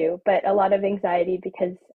excited too, but a lot of anxiety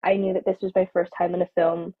because I knew that this was my first time in a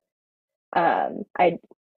film. Um, I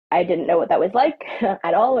I didn't know what that was like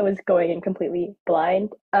at all. I was going in completely blind.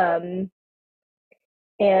 And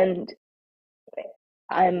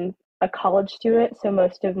I'm a college student, so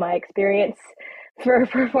most of my experience for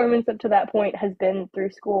performance up to that point has been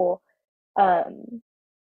through school. Um,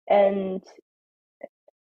 and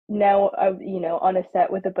now I'm, on a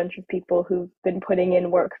set with a bunch of people who've been putting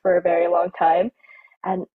in work for a very long time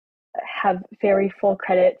and have very full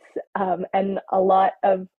credits, and a lot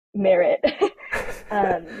of merit.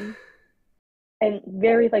 um, and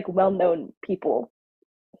very like well-known people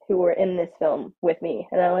who were in this film with me,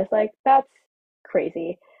 and I was like, that's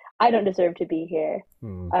crazy. I don't deserve to be here.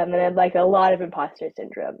 Hmm. And I had like a lot of imposter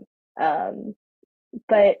syndrome. Um,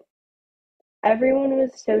 but everyone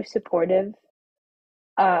was so supportive.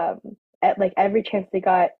 Um, at like every chance they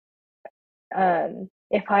got,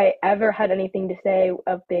 if I ever had anything to say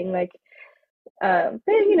of being like,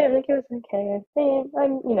 like it was okay.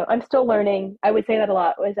 I'm still learning. I would say that a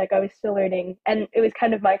lot. It was like I was still learning, and it was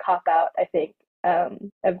kind of my cop out, I think,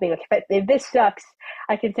 of being like, if this sucks,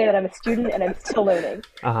 I can say that I'm a student and I'm still learning.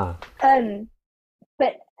 Uh-huh. Um,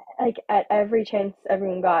 but like at every chance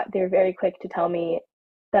everyone got, they were very quick to tell me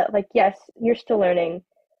that like, yes, you're still learning,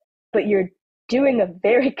 but you're doing a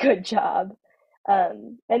very good job.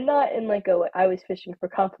 And not in like I was fishing for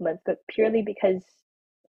compliments, but purely because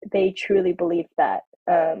they truly believed that.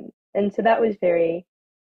 And so that was very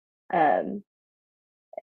um,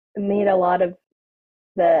 made a lot of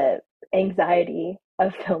the anxiety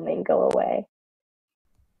of filming go away.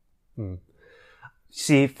 Hmm.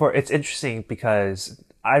 See, for it's interesting because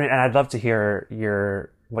I mean, and I'd love to hear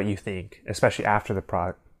your what you think, especially after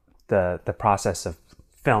the process of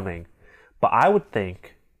filming. But I would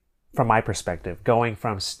think, from my perspective, going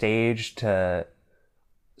from stage to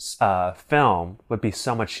film would be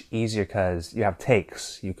so much easier because you have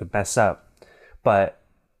takes, you could mess up. But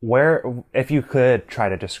where, if you could try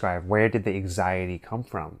to describe, where did the anxiety come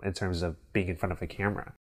from in terms of being in front of a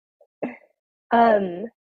camera? Um,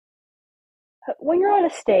 when you're on a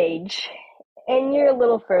stage and you're a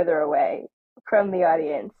little further away from the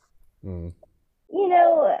audience, Mm, you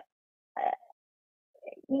know,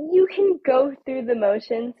 you can go through the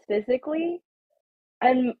motions physically,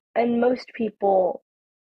 and most people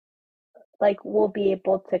like will be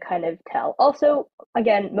able to kind of tell. Also,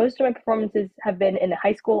 again, most of my performances have been in a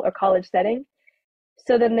high school or college setting,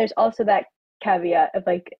 so then there's also that caveat of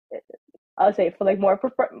like I'll say for like more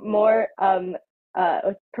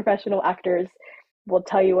professional actors will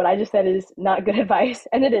tell you what I just said is not good advice,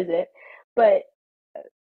 and it isn't. But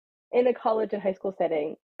in a college and high school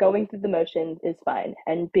setting, going through the motions is fine,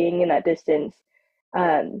 and being in that distance,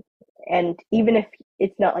 um, and even if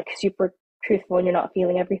it's not like super truthful and you're not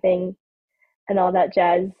feeling everything and all that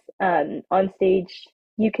jazz, on stage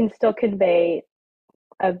you can still convey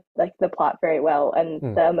like the plot very well and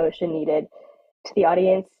mm, the emotion needed to the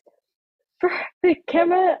audience. For the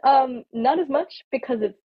camera, not as much because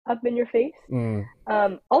it's up in your face. mm.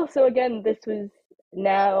 Also, again, this was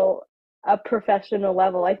now a professional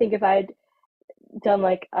level. I think if I'd done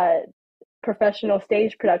like a professional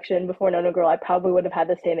stage production before Nono Girl, I probably would have had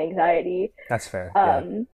the same anxiety. That's fair. Yeah.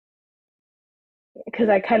 Um, because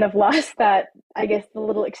I kind of lost that, I guess, the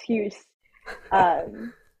little excuse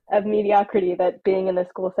um, of mediocrity that being in the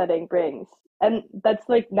school setting brings. And that's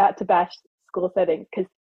like not to bash school settings because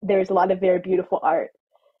there's a lot of very beautiful art,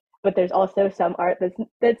 but there's also some art that's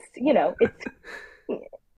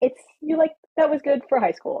it's you like that was good for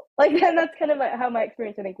high school. Like and that's kind of how my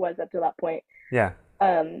experience I think was up to that point. Yeah.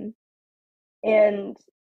 Um, and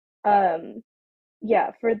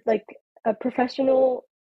yeah, for like a professional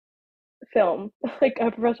film, like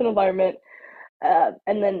a professional environment,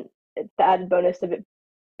 and then the added bonus of it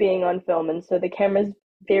being on film, and so the camera's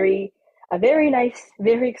a very nice,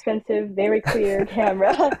 very expensive, very clear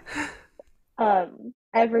camera.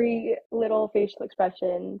 Every little facial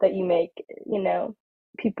expression that you make,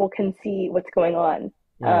 people can see what's going on.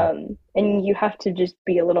 Mm, And you have to just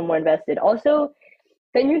be a little more invested. Also,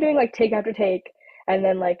 then you're doing like take after take, and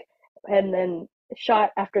then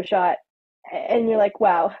shot after shot, and you're like,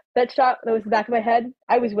 wow, that shot that was the back of my head,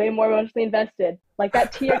 I was way more emotionally invested. Like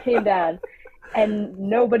that tear came down, and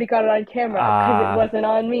nobody got it on camera because it uh, wasn't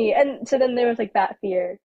on me. And so then there was like that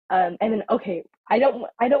fear. And then okay, I don't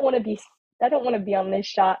want to be I don't want to be on this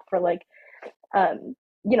shot for like um,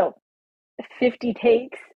 you know, 50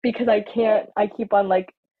 takes because I keep on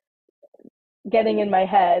like getting in my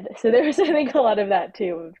head. So there was I think a lot of that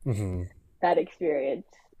too, mhm. that experience.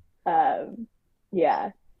 Um,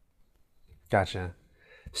 yeah. Gotcha.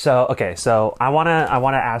 So okay, so I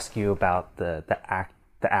wanna ask you about the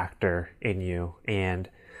actor in you, and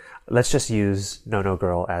let's just use No No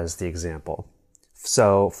Girl as the example.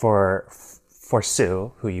 So for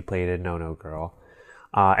Sue, who you played in No No Girl,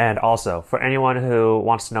 and also for anyone who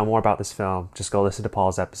wants to know more about this film, just go listen to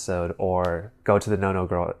Paul's episode or go to the No No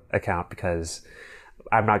Girl account because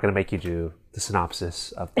I'm not going to make you do the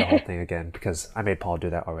synopsis of the whole thing again because I made Paul do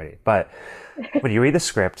that already. But when you read the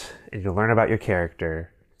script and you learn about your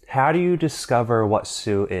character, how do you discover what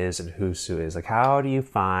Sue is and who Sue is? Like, how do you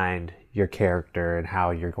find your character and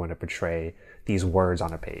how you're going to portray these words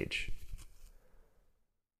on a page?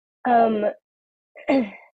 um,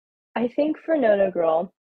 I think for Nono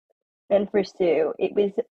Girl and for Sue, it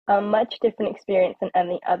was a much different experience than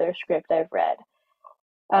any other script I've read.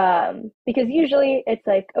 Because usually it's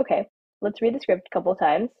like, okay, let's read the script a couple of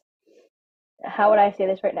times. How would I say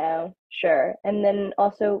this right now? Sure. And then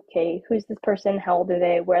also, okay, who's this person? How old are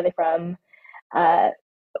they? Where are they from? Uh,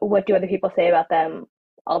 what do other people say about them?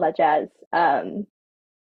 All that jazz. And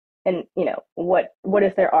what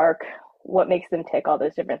is their arc? What makes them tick? All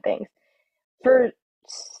those different things. For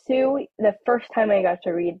Sue, the first time I got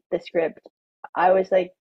to read the script, I was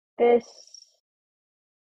like, this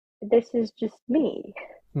this is just me.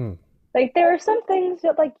 Hmm. Like there are some things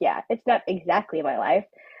that like, yeah, it's not exactly my life,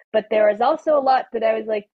 but there was also a lot that I was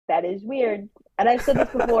like, that is weird. And I've said this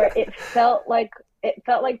before, it felt like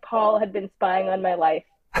Paul had been spying on my life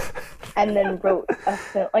and then wrote a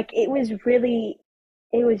film. Like it was really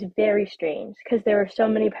it was very strange because there were so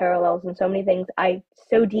many parallels and so many things I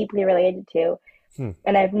so deeply related to, Hmm.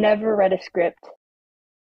 and I've never read a script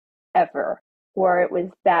ever where it was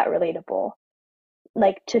that relatable,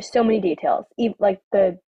 like to so many details. Even like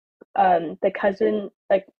the cousin,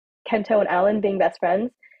 like Kento and Alan being best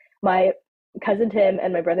friends. My cousin Tim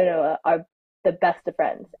and my brother Noah are the best of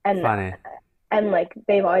friends, Funny. and like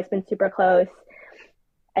they've always been super close.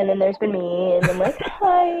 And then there's been me, and I'm like,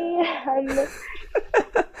 hi, I'm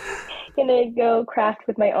gonna go craft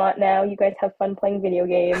with my aunt now. You guys have fun playing video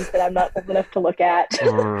games that I'm not old enough to look at.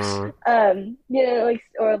 Mm, Like,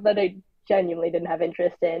 or that I genuinely didn't have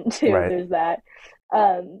interest in too. right. There's that.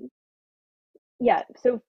 Um, yeah,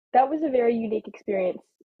 so that was a very unique experience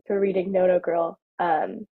for reading No No Girl,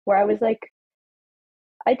 where I was like,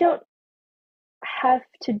 I don't have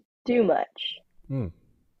to do much, Hmm.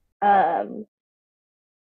 um,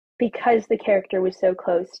 because the character was so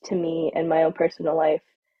close to me and my own personal life.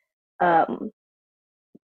 Um,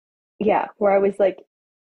 yeah, where I was like,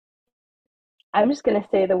 I'm just gonna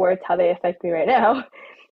say the words how they affect me right now,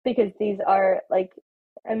 because these are like,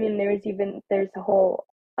 I mean, there's a whole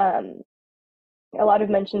um, a lot of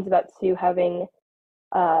mentions about Sue having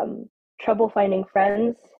um, trouble finding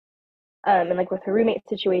friends, and like with her roommate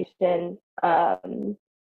situation, and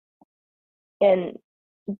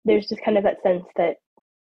there's just kind of that sense that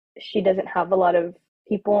she doesn't have a lot of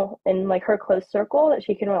people in like her close circle that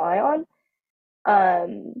she can rely on.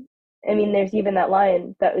 I mean, there's even that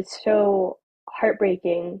line that was so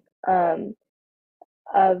heartbreaking,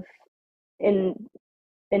 of in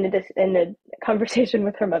in a conversation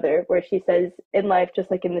with her mother where she says, "In life,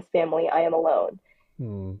 just like in this family, I am alone."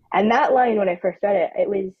 Hmm. And that line, when I first read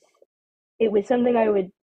it, it was something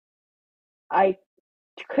I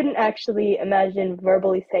couldn't actually imagine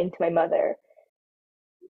verbally saying to my mother,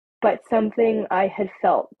 but something I had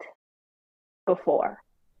felt before.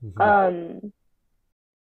 Hmm. Um,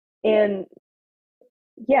 and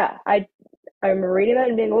yeah, I remember reading that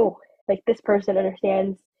and being, oh, like this person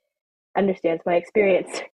understands my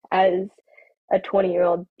experience as a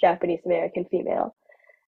 20-year-old Japanese American female.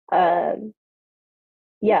 Um,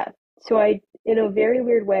 yeah, so I, in a very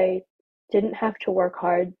weird way, didn't have to work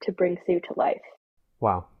hard to bring Sue to life.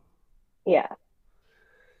 Wow. Yeah.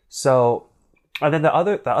 So, and then the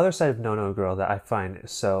other side of No No Girl that I find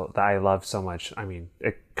so that I love so much. I mean,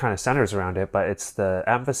 it kind of centers around it, but it's the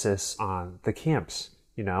emphasis on the camps,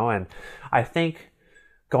 and I think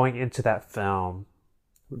going into that film,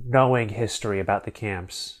 knowing history about the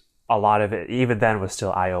camps, a lot of it, even then, was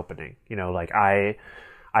still eye opening. Like I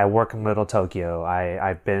work in Little Tokyo.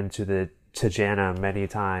 I've been to the to Jana many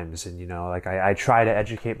times, and like I try to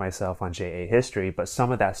educate myself on JA history, but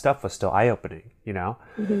some of that stuff was still eye opening.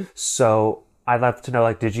 Hmm. So I'd love to know,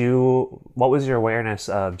 like, what was your awareness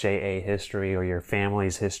of JA history or your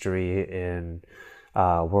family's history in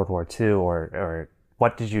World War II, or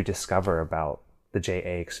what did you discover about the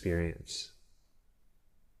JA experience?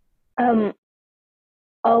 Um,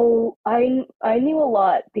 oh, I knew a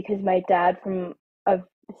lot because my dad of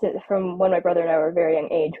from when my brother and I were a very young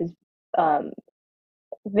age was um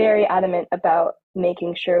very adamant about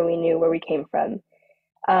making sure we knew where we came from,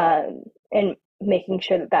 and making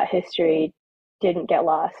sure that that history didn't get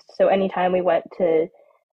lost. So anytime we went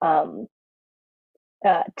um,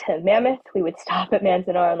 to Mammoth, we would stop at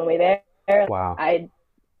Manzanar on the way there. Wow. I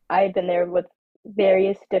had been there with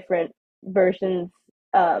various different versions,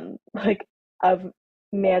 like of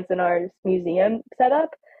Manzanar's museum setup,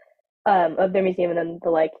 of their museum, and then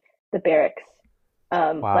the barracks.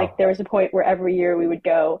 Like Wow. there was a point where every year we would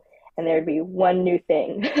go and there would be one new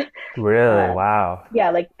thing. Really? um, Wow. yeah,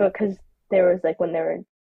 like because there was like when there were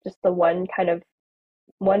just the one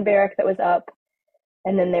barrack that was up,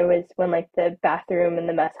 and then there was when like the bathroom and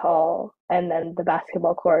the mess hall and then the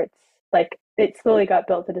basketball courts. Like it slowly got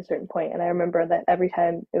built at a certain point, and I remember that every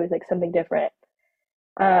time it was like something different.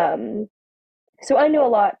 Um, so I knew a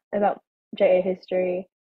lot about JA history.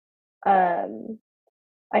 Um,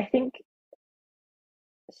 I think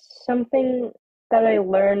something that I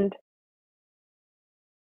learned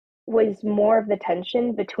was more of the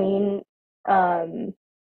tension um,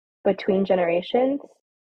 between generations,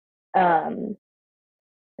 um,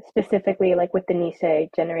 specifically like with the Nisei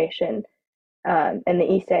generation, and the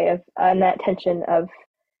Issei of and that tension of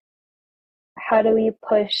how do we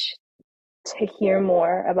push to hear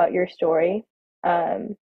more about your story.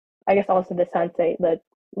 Um, I guess also the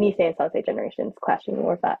Nisei and Sansei generations clashing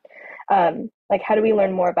more with that. Like how do we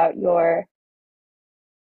learn more about your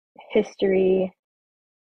history,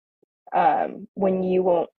 when you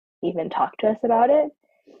won't even talk to us about it?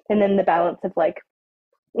 And then the balance of like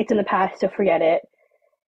it's in the past, so forget it,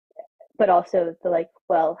 but also the like,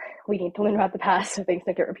 well, we need to learn about the past so things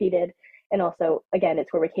don't get repeated. And also, again,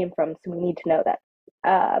 it's where we came from, so we need to know that.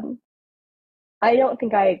 Um, I don't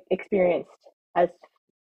think I experienced as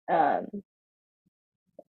um,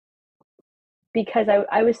 because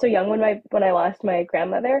I was so young when I lost my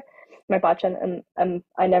grandmother, my bachan, and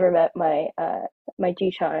I never met my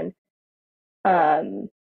jichan. Um,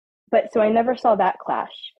 but so I never saw that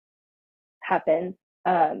clash happen.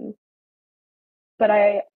 Um, but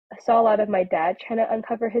I saw a lot of my dad trying to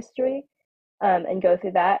uncover history and go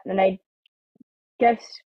through that, and I guess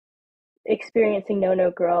experiencing No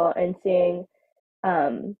No Girl and seeing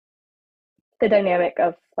um, the dynamic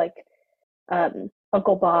of like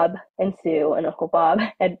Uncle Bob and Sue and Uncle Bob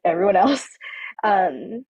and everyone else.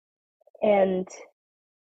 Um, and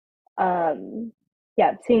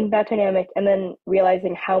yeah, seeing that dynamic and then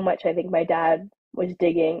realizing how much I think my dad was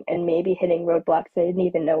digging and maybe hitting roadblocks I didn't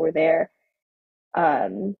even know were there.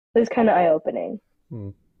 It was kind of eye opening.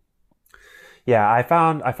 Hmm. Yeah, I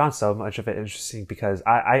found so much of it interesting because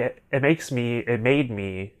it made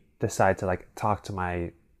me decide to like talk to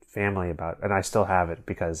my family about, and I still have it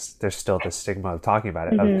because there's still the stigma of talking about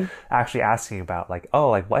it, of Mm-hmm. actually asking about like, oh,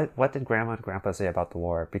 like what did grandma and grandpa say about the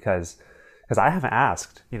war? Because I haven't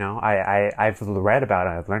asked, I've read about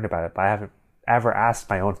it, I've learned about it, but I haven't ever asked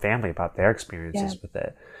my own family about their Yeah. experiences with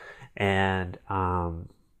it. And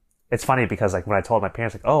it's funny because like when I told my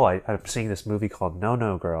parents like, oh, I'm seeing this movie called No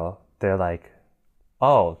No Girl, they're like,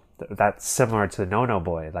 oh, that's similar to No No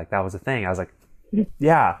Boy, like that was a thing. I was like,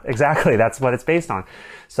 yeah, exactly, that's what it's based on.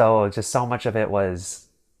 So just so much of it was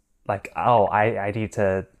like, oh, I need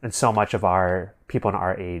to, and so much of our people in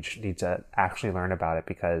our age need to actually learn about it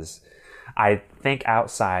because I think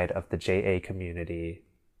outside of the JA community,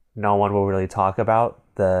 no one will really talk about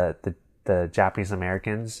the Japanese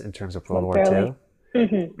Americans in terms of World Well, War barely. II.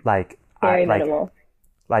 Mm-hmm. Like I Very like minimal.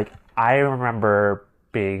 like I remember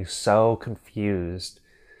being so confused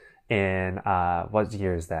in what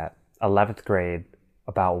year is that? 11th grade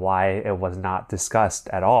about why it was not discussed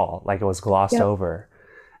at all. Like it was glossed Yep. over.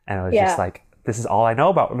 And it was just Yeah. like this is all I know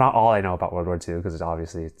about, not all I know about World War II because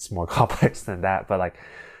it's more complex than that, but like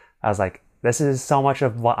I was like this is so much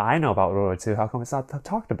of what I know about World War II. How come it's not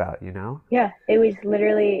talked about, you know? Yeah. It was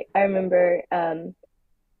literally, I remember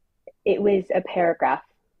it was a paragraph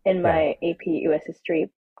in Yeah. my AP US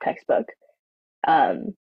history textbook.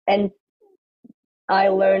 Um, and I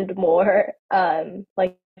learned more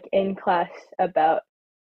like in class about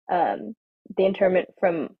um, the internment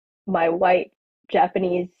from my white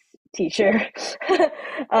Japanese teacher.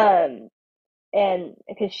 um, and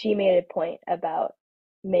because she made a point about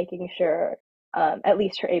making sure at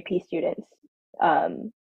least her AP students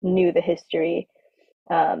um, knew the history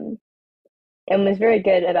um, and was very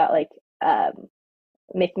good about like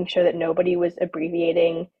making sure that nobody was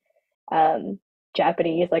abbreviating um,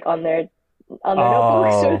 Japanese like on their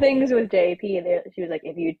notebooks or Oh, things with JP. And she was like,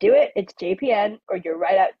 if you do it, it's JPN or you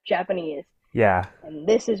write out Japanese, yeah. and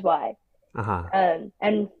this is why. Uh-huh. And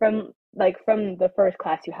from the first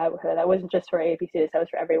class you had with her, that wasn't just for AP students, that was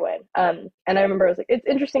for everyone. And I remember I was like, it's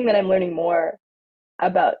interesting that I'm learning more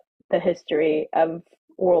about the history of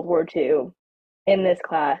World War II in this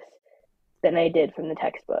class than I did from the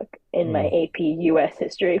textbook in my Mm, AP US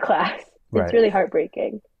history class. It's right. really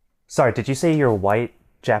heartbreaking. Sorry, did you say you're white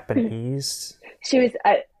Japanese? She was,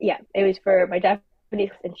 yeah, it was for my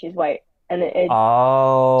Japanese, and she's white, and it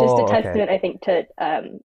just a Oh, okay. testament, I think,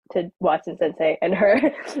 to Watson Sensei and her.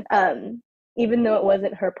 Even though it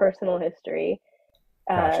wasn't her personal history,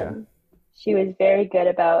 Gotcha. um, she was very good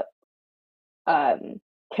about um,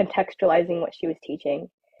 contextualizing what she was teaching,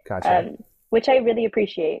 Gotcha. um, which I really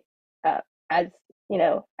appreciate. As you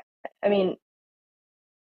know, I mean,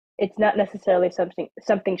 it's not necessarily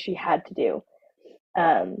something she had to do,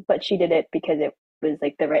 but she did it because it was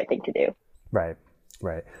like the right thing to do. Right.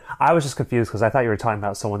 Right. I was just confused because I thought you were talking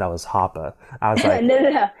about someone that was Hapa. I was No, like,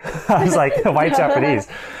 no, I was like white no. Japanese.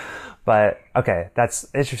 But okay, that's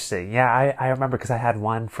interesting. Yeah, I remember because I had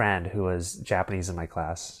one friend who was Japanese in my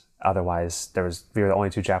class. Otherwise, we were the only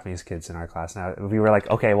two Japanese kids in our class. Now we were like,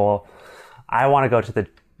 okay, well, I want to go to the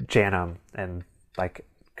Janum and like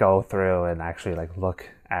go through and actually like look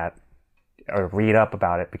at or read up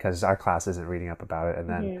about it because our class isn't reading up about it. And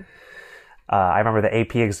then Mm-hmm. I remember the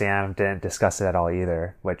AP exam didn't discuss it at all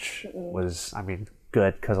either, which Mm-mm. was, I mean,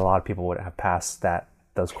 good because a lot of people wouldn't have passed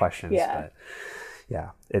those questions. Yeah, But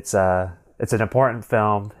yeah, it's an important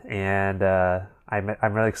film, and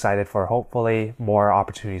I'm really excited for hopefully more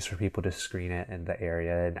opportunities for people to screen it in the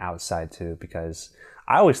area and outside too. Because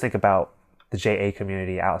I always think about the JA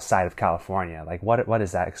community outside of California. Like, what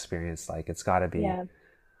is that experience like? It's got to be yeah.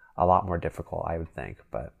 a lot more difficult, I would think.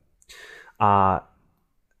 But Uh,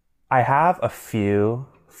 I have a few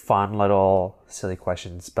fun little silly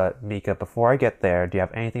questions, but Mika, before I get there, do you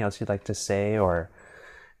have anything else you'd like to say or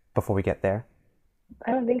before we get there?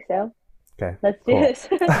 I don't think so. Okay, Let's do cool. this.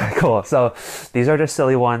 Cool. So these are just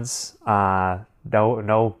silly ones.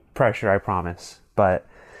 No pressure, I promise. But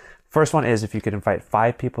first one is if you could invite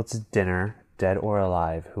five people to dinner, dead or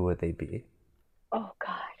alive, who would they be? Oh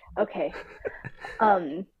God. Okay.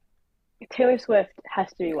 Um, Taylor Swift has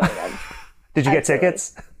to be one of them. Did you get Absolutely.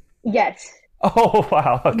 tickets? Yes. Oh,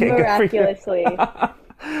 wow. Okay, good for you. Miraculously.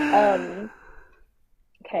 Um,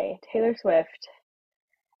 okay, Taylor Swift.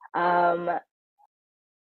 Um,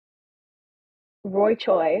 Roy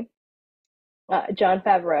Choi, John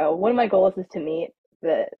Favreau. One of my goals is to meet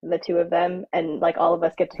the two of them and like all of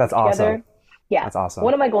us get to That's cook awesome. together. Yeah, That's awesome.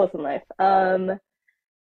 one of my goals in life.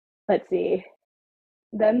 Let's see,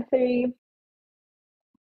 them three.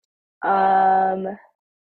 Um,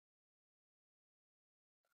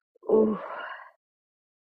 ooh,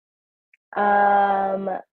 um,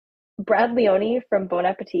 Brad Leone from Bon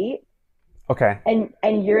Appetit Okay.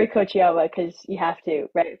 and Yuri Kochiyama because you have to,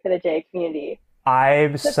 right, for the J community.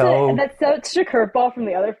 I'm so, That's such a curveball from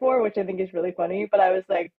the other four, which I think is really funny. But I was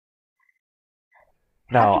like,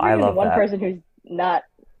 have no, to I bring in love one that. person who's not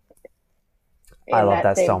I in love that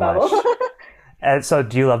that same so bubble. much. And so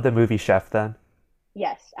do you love the movie Chef then?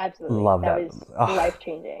 Yes, absolutely. Love That that. was Oh, life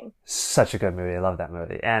changing. such a good movie. I love that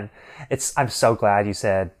movie. And I'm so glad you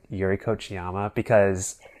said Yuri Kochiyama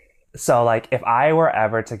because, so like, if I were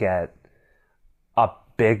ever to get a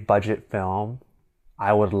big budget film,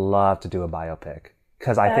 I would love to do a biopic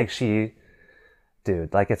because I think That's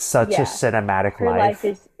dude, like, it's such a yeah. cinematic Her life life.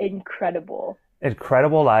 is incredible.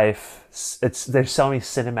 Incredible life. There's so many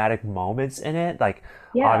cinematic moments in it. Like,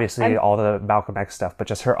 Yeah, obviously, all the Malcolm X stuff, but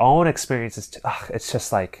just her own experiences. It's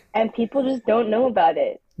just like, and people just don't know about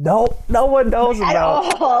it no one knows at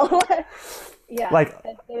about. all. Yeah, Like,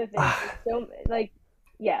 that's the other thing. There's so like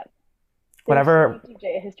yeah, there's so whenever much of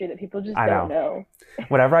Jaya history that people just I don't know, know.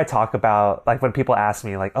 whenever I talk about, like, when people ask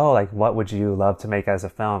me like, oh, like, what would you love to make as a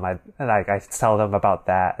film, I tell them about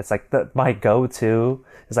that. It's like my go-to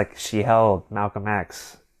is like she held Malcolm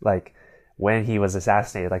X like when he was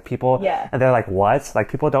assassinated, like people, Yeah. and they're like, what, like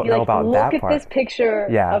people don't Be know like, about look that at this part. picture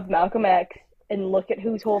Yeah, of Malcolm X and look at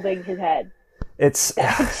who's holding his head. it's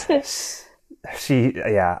That's she,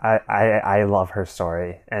 yeah, I love her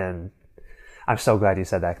story, and I'm so glad you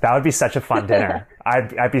said that. That would be such a fun dinner.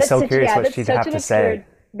 I'd be so curious what that's she'd such have an to say.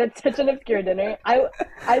 obscure dinner.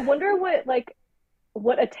 I wonder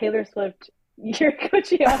what a Taylor Swift your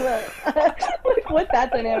Kochiyama like what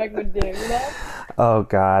that dynamic would do, you know? Oh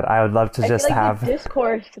God, I would love to I feel just like the have.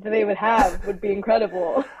 discourse that they would have would be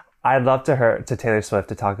incredible. I'd love to Taylor Swift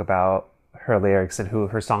to talk about her lyrics and who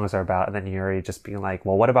her songs are about, and then Yuri just being like,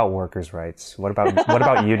 "Well, what about workers' rights? What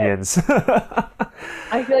about unions?"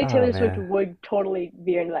 I feel like Oh Taylor Swift man, would totally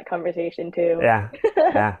veer into that conversation too. yeah,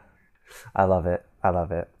 yeah, I love it. I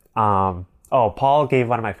love it. Oh, Paul gave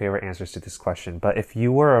one of my favorite answers to this question. But if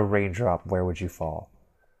you were a raindrop, where would you fall?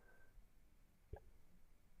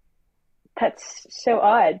 That's so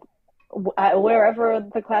odd. Wherever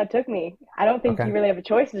the cloud took me, I don't think Okay. you really have a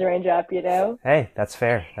choice as a raindrop, you know? Hey, that's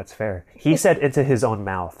fair. That's fair. He said into his own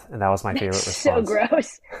mouth, and that was my That's favorite so response.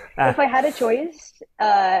 gross. If Ah, I had a choice,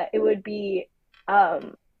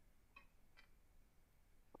 um,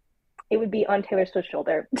 it would be on Taylor Swift's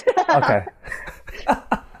shoulder. okay.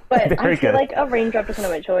 But I Very feel good. like a raindrop doesn't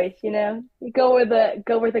have a choice, you know? You go where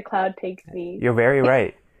the cloud takes me. You're very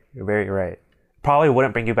right. You're very right. Probably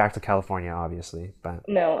wouldn't bring you back to California, obviously, but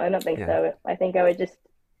No, I don't think yeah, so. I think I would just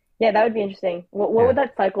yeah, that would be interesting. What yeah. would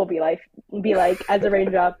that cycle be like as a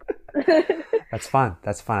raindrop That's fun.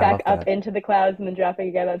 That's fun. I back love up that. into the clouds and then dropping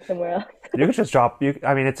again on somewhere else? You could just drop.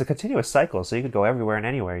 I mean, it's a continuous cycle, so you could go everywhere and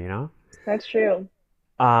anywhere. That's true.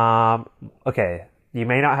 Okay. You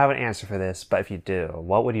may not have an answer for this, but if you do,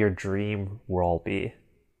 what would your dream role be?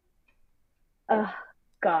 Uh,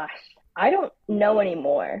 Gosh, I don't know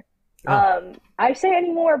anymore. Oh, I say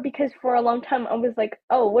anymore because for a long time I was like,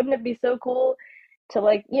 oh, wouldn't it be so cool to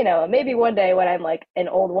like, maybe one day when I'm like an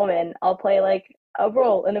old woman, I'll play like a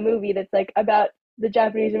role in a movie that's like about the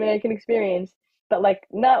Japanese American experience, but like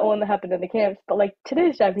not one that happened in the camps, but like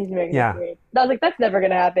today's Japanese American yeah. experience. And I was like, that's never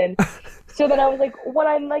gonna happen. So then I was like, when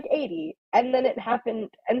I'm like 80, and then it happened,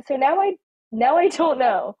 and so now I don't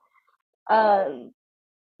know. Um,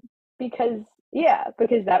 because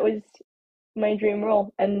because that was my dream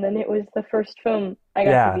role, and then it was the first film I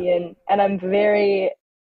got to Yeah. be in, and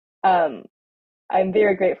um I'm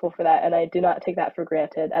very grateful for that, and I do not take that for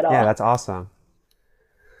granted at Yeah, all. that's awesome.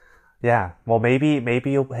 Yeah. Well, maybe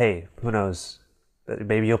you'll, hey, who knows?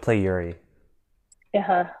 Maybe you'll play Yuri.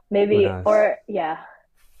 Uh-huh. Who Maybe, knows? or yeah,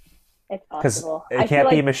 it's Because possible. it I feel can't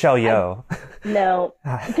be like Michelle I Yeoh. no,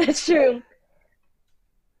 that's true.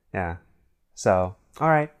 Yeah. So, all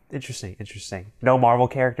right, interesting, interesting. No Marvel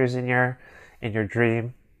characters in your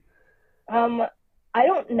dream. Um, I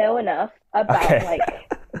don't know enough about Okay.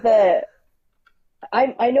 like the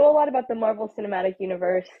I know a lot about the Marvel Cinematic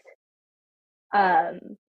Universe. Um,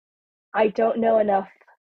 I don't know enough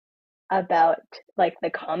about like the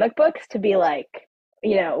comic books to be like,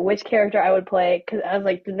 which character I would play because I was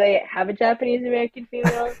like, did they have a Japanese American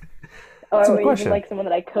female That's a good or even question. like someone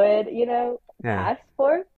that I could, Yeah. pass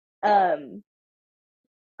for? Um,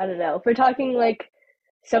 I don't know. If we're talking like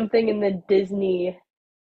something in the Disney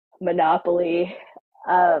monopoly,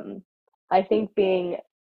 um, I think being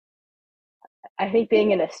I think being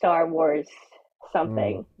in a Star Wars Mm,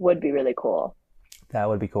 something would be really cool. that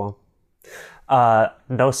would be cool. No,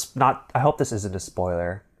 not. I hope this isn't a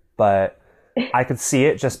spoiler, but I could see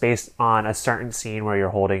it just based on a certain scene where you're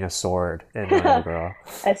holding a sword in No No Girl.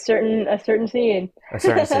 A certain scene. A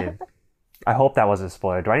certain scene. I hope that wasn't a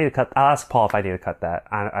spoiler. Do I need to cut? I'll ask Paul if I need to cut that.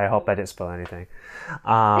 I hope I didn't spoil anything.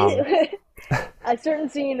 Um, A certain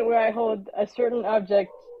scene where I hold a certain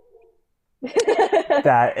object. I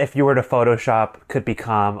that if you were to Photoshop could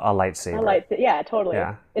become a lightsaber. like it. Yeah, totally.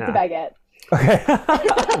 Yeah, It's a yeah. baguette. Okay.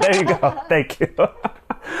 There you go. Thank you.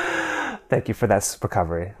 Thank you for that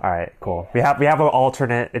recovery. All right, cool. We have an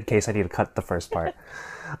alternate in case I need to cut the first part.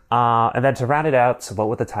 And then to round it out, so what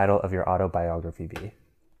would the title of your autobiography be?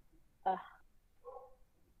 Uh,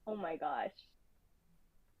 oh my gosh,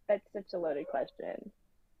 that's such a loaded question.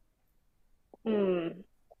 Hmm.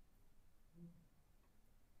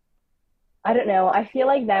 I don't know. I feel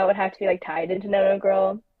like that would have to be like tied into No No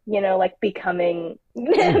Girl. Like becoming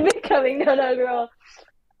Mm. becoming No No Girl.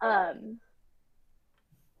 Um.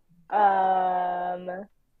 Um.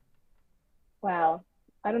 Wow.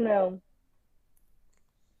 I don't know.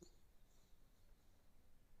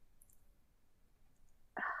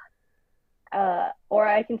 Or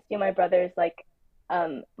I can steal my brother's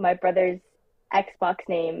Xbox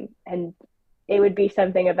name, and it would be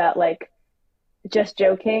something about like just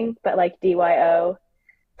joking, but like DYO.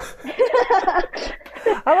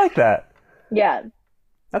 I like that. Yeah,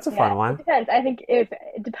 That's a yeah. fun It one. depends. I think if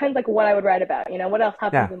it depends like what I would write about. What else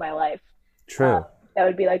happens Yeah, in my life uh, true. that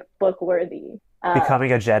would be like book worthy.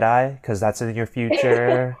 Becoming a Jedi, because that's in your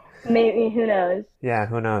future. Maybe who knows? Yeah,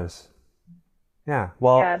 who knows? Yeah,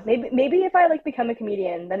 well, Yeah, maybe if I like become a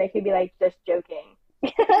comedian, then it could be like just joking.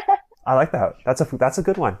 I like that. That's a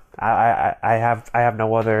good one. I have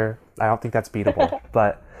no other. I don't think that's beatable.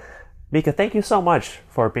 But Mika, thank you so much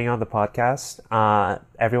for being on the podcast.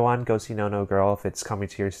 Everyone, go see No No Girl if it's coming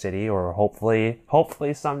to your city, or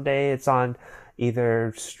hopefully someday it's on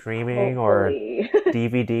either streaming or Hopefully.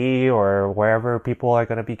 DVD or wherever people are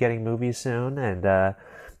going to be getting movies soon. And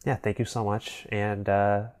yeah, thank you so much. And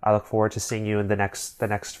I look forward to seeing you in the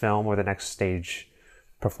next film or the next stage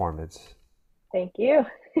performance. Thank you.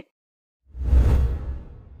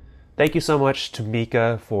 Thank you so much to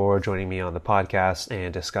Mika for joining me on the podcast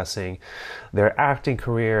and discussing their acting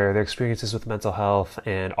career, their experiences with mental health,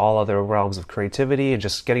 and all other realms of creativity, and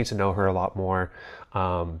just getting to know her a lot more.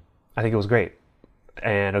 I think it was great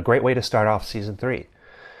and a great way to start off season 3.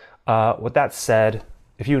 With that said,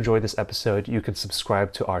 if you enjoyed this episode, you can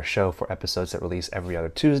subscribe to our show for episodes that release every other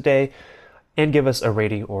Tuesday and give us a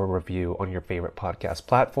rating or review on your favorite podcast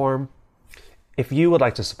platform. If you would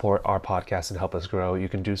like to support our podcast and help us grow, you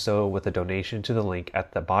can do so with a donation to the link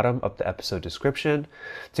at the bottom of the episode description.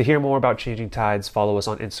 To hear more about Changing Tides, follow us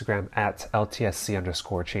on Instagram at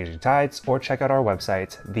LTSC_Changing Tides, or check out our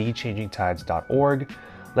website, thechangingtides.org.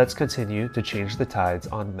 Let's continue to change the tides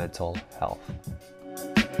on mental health.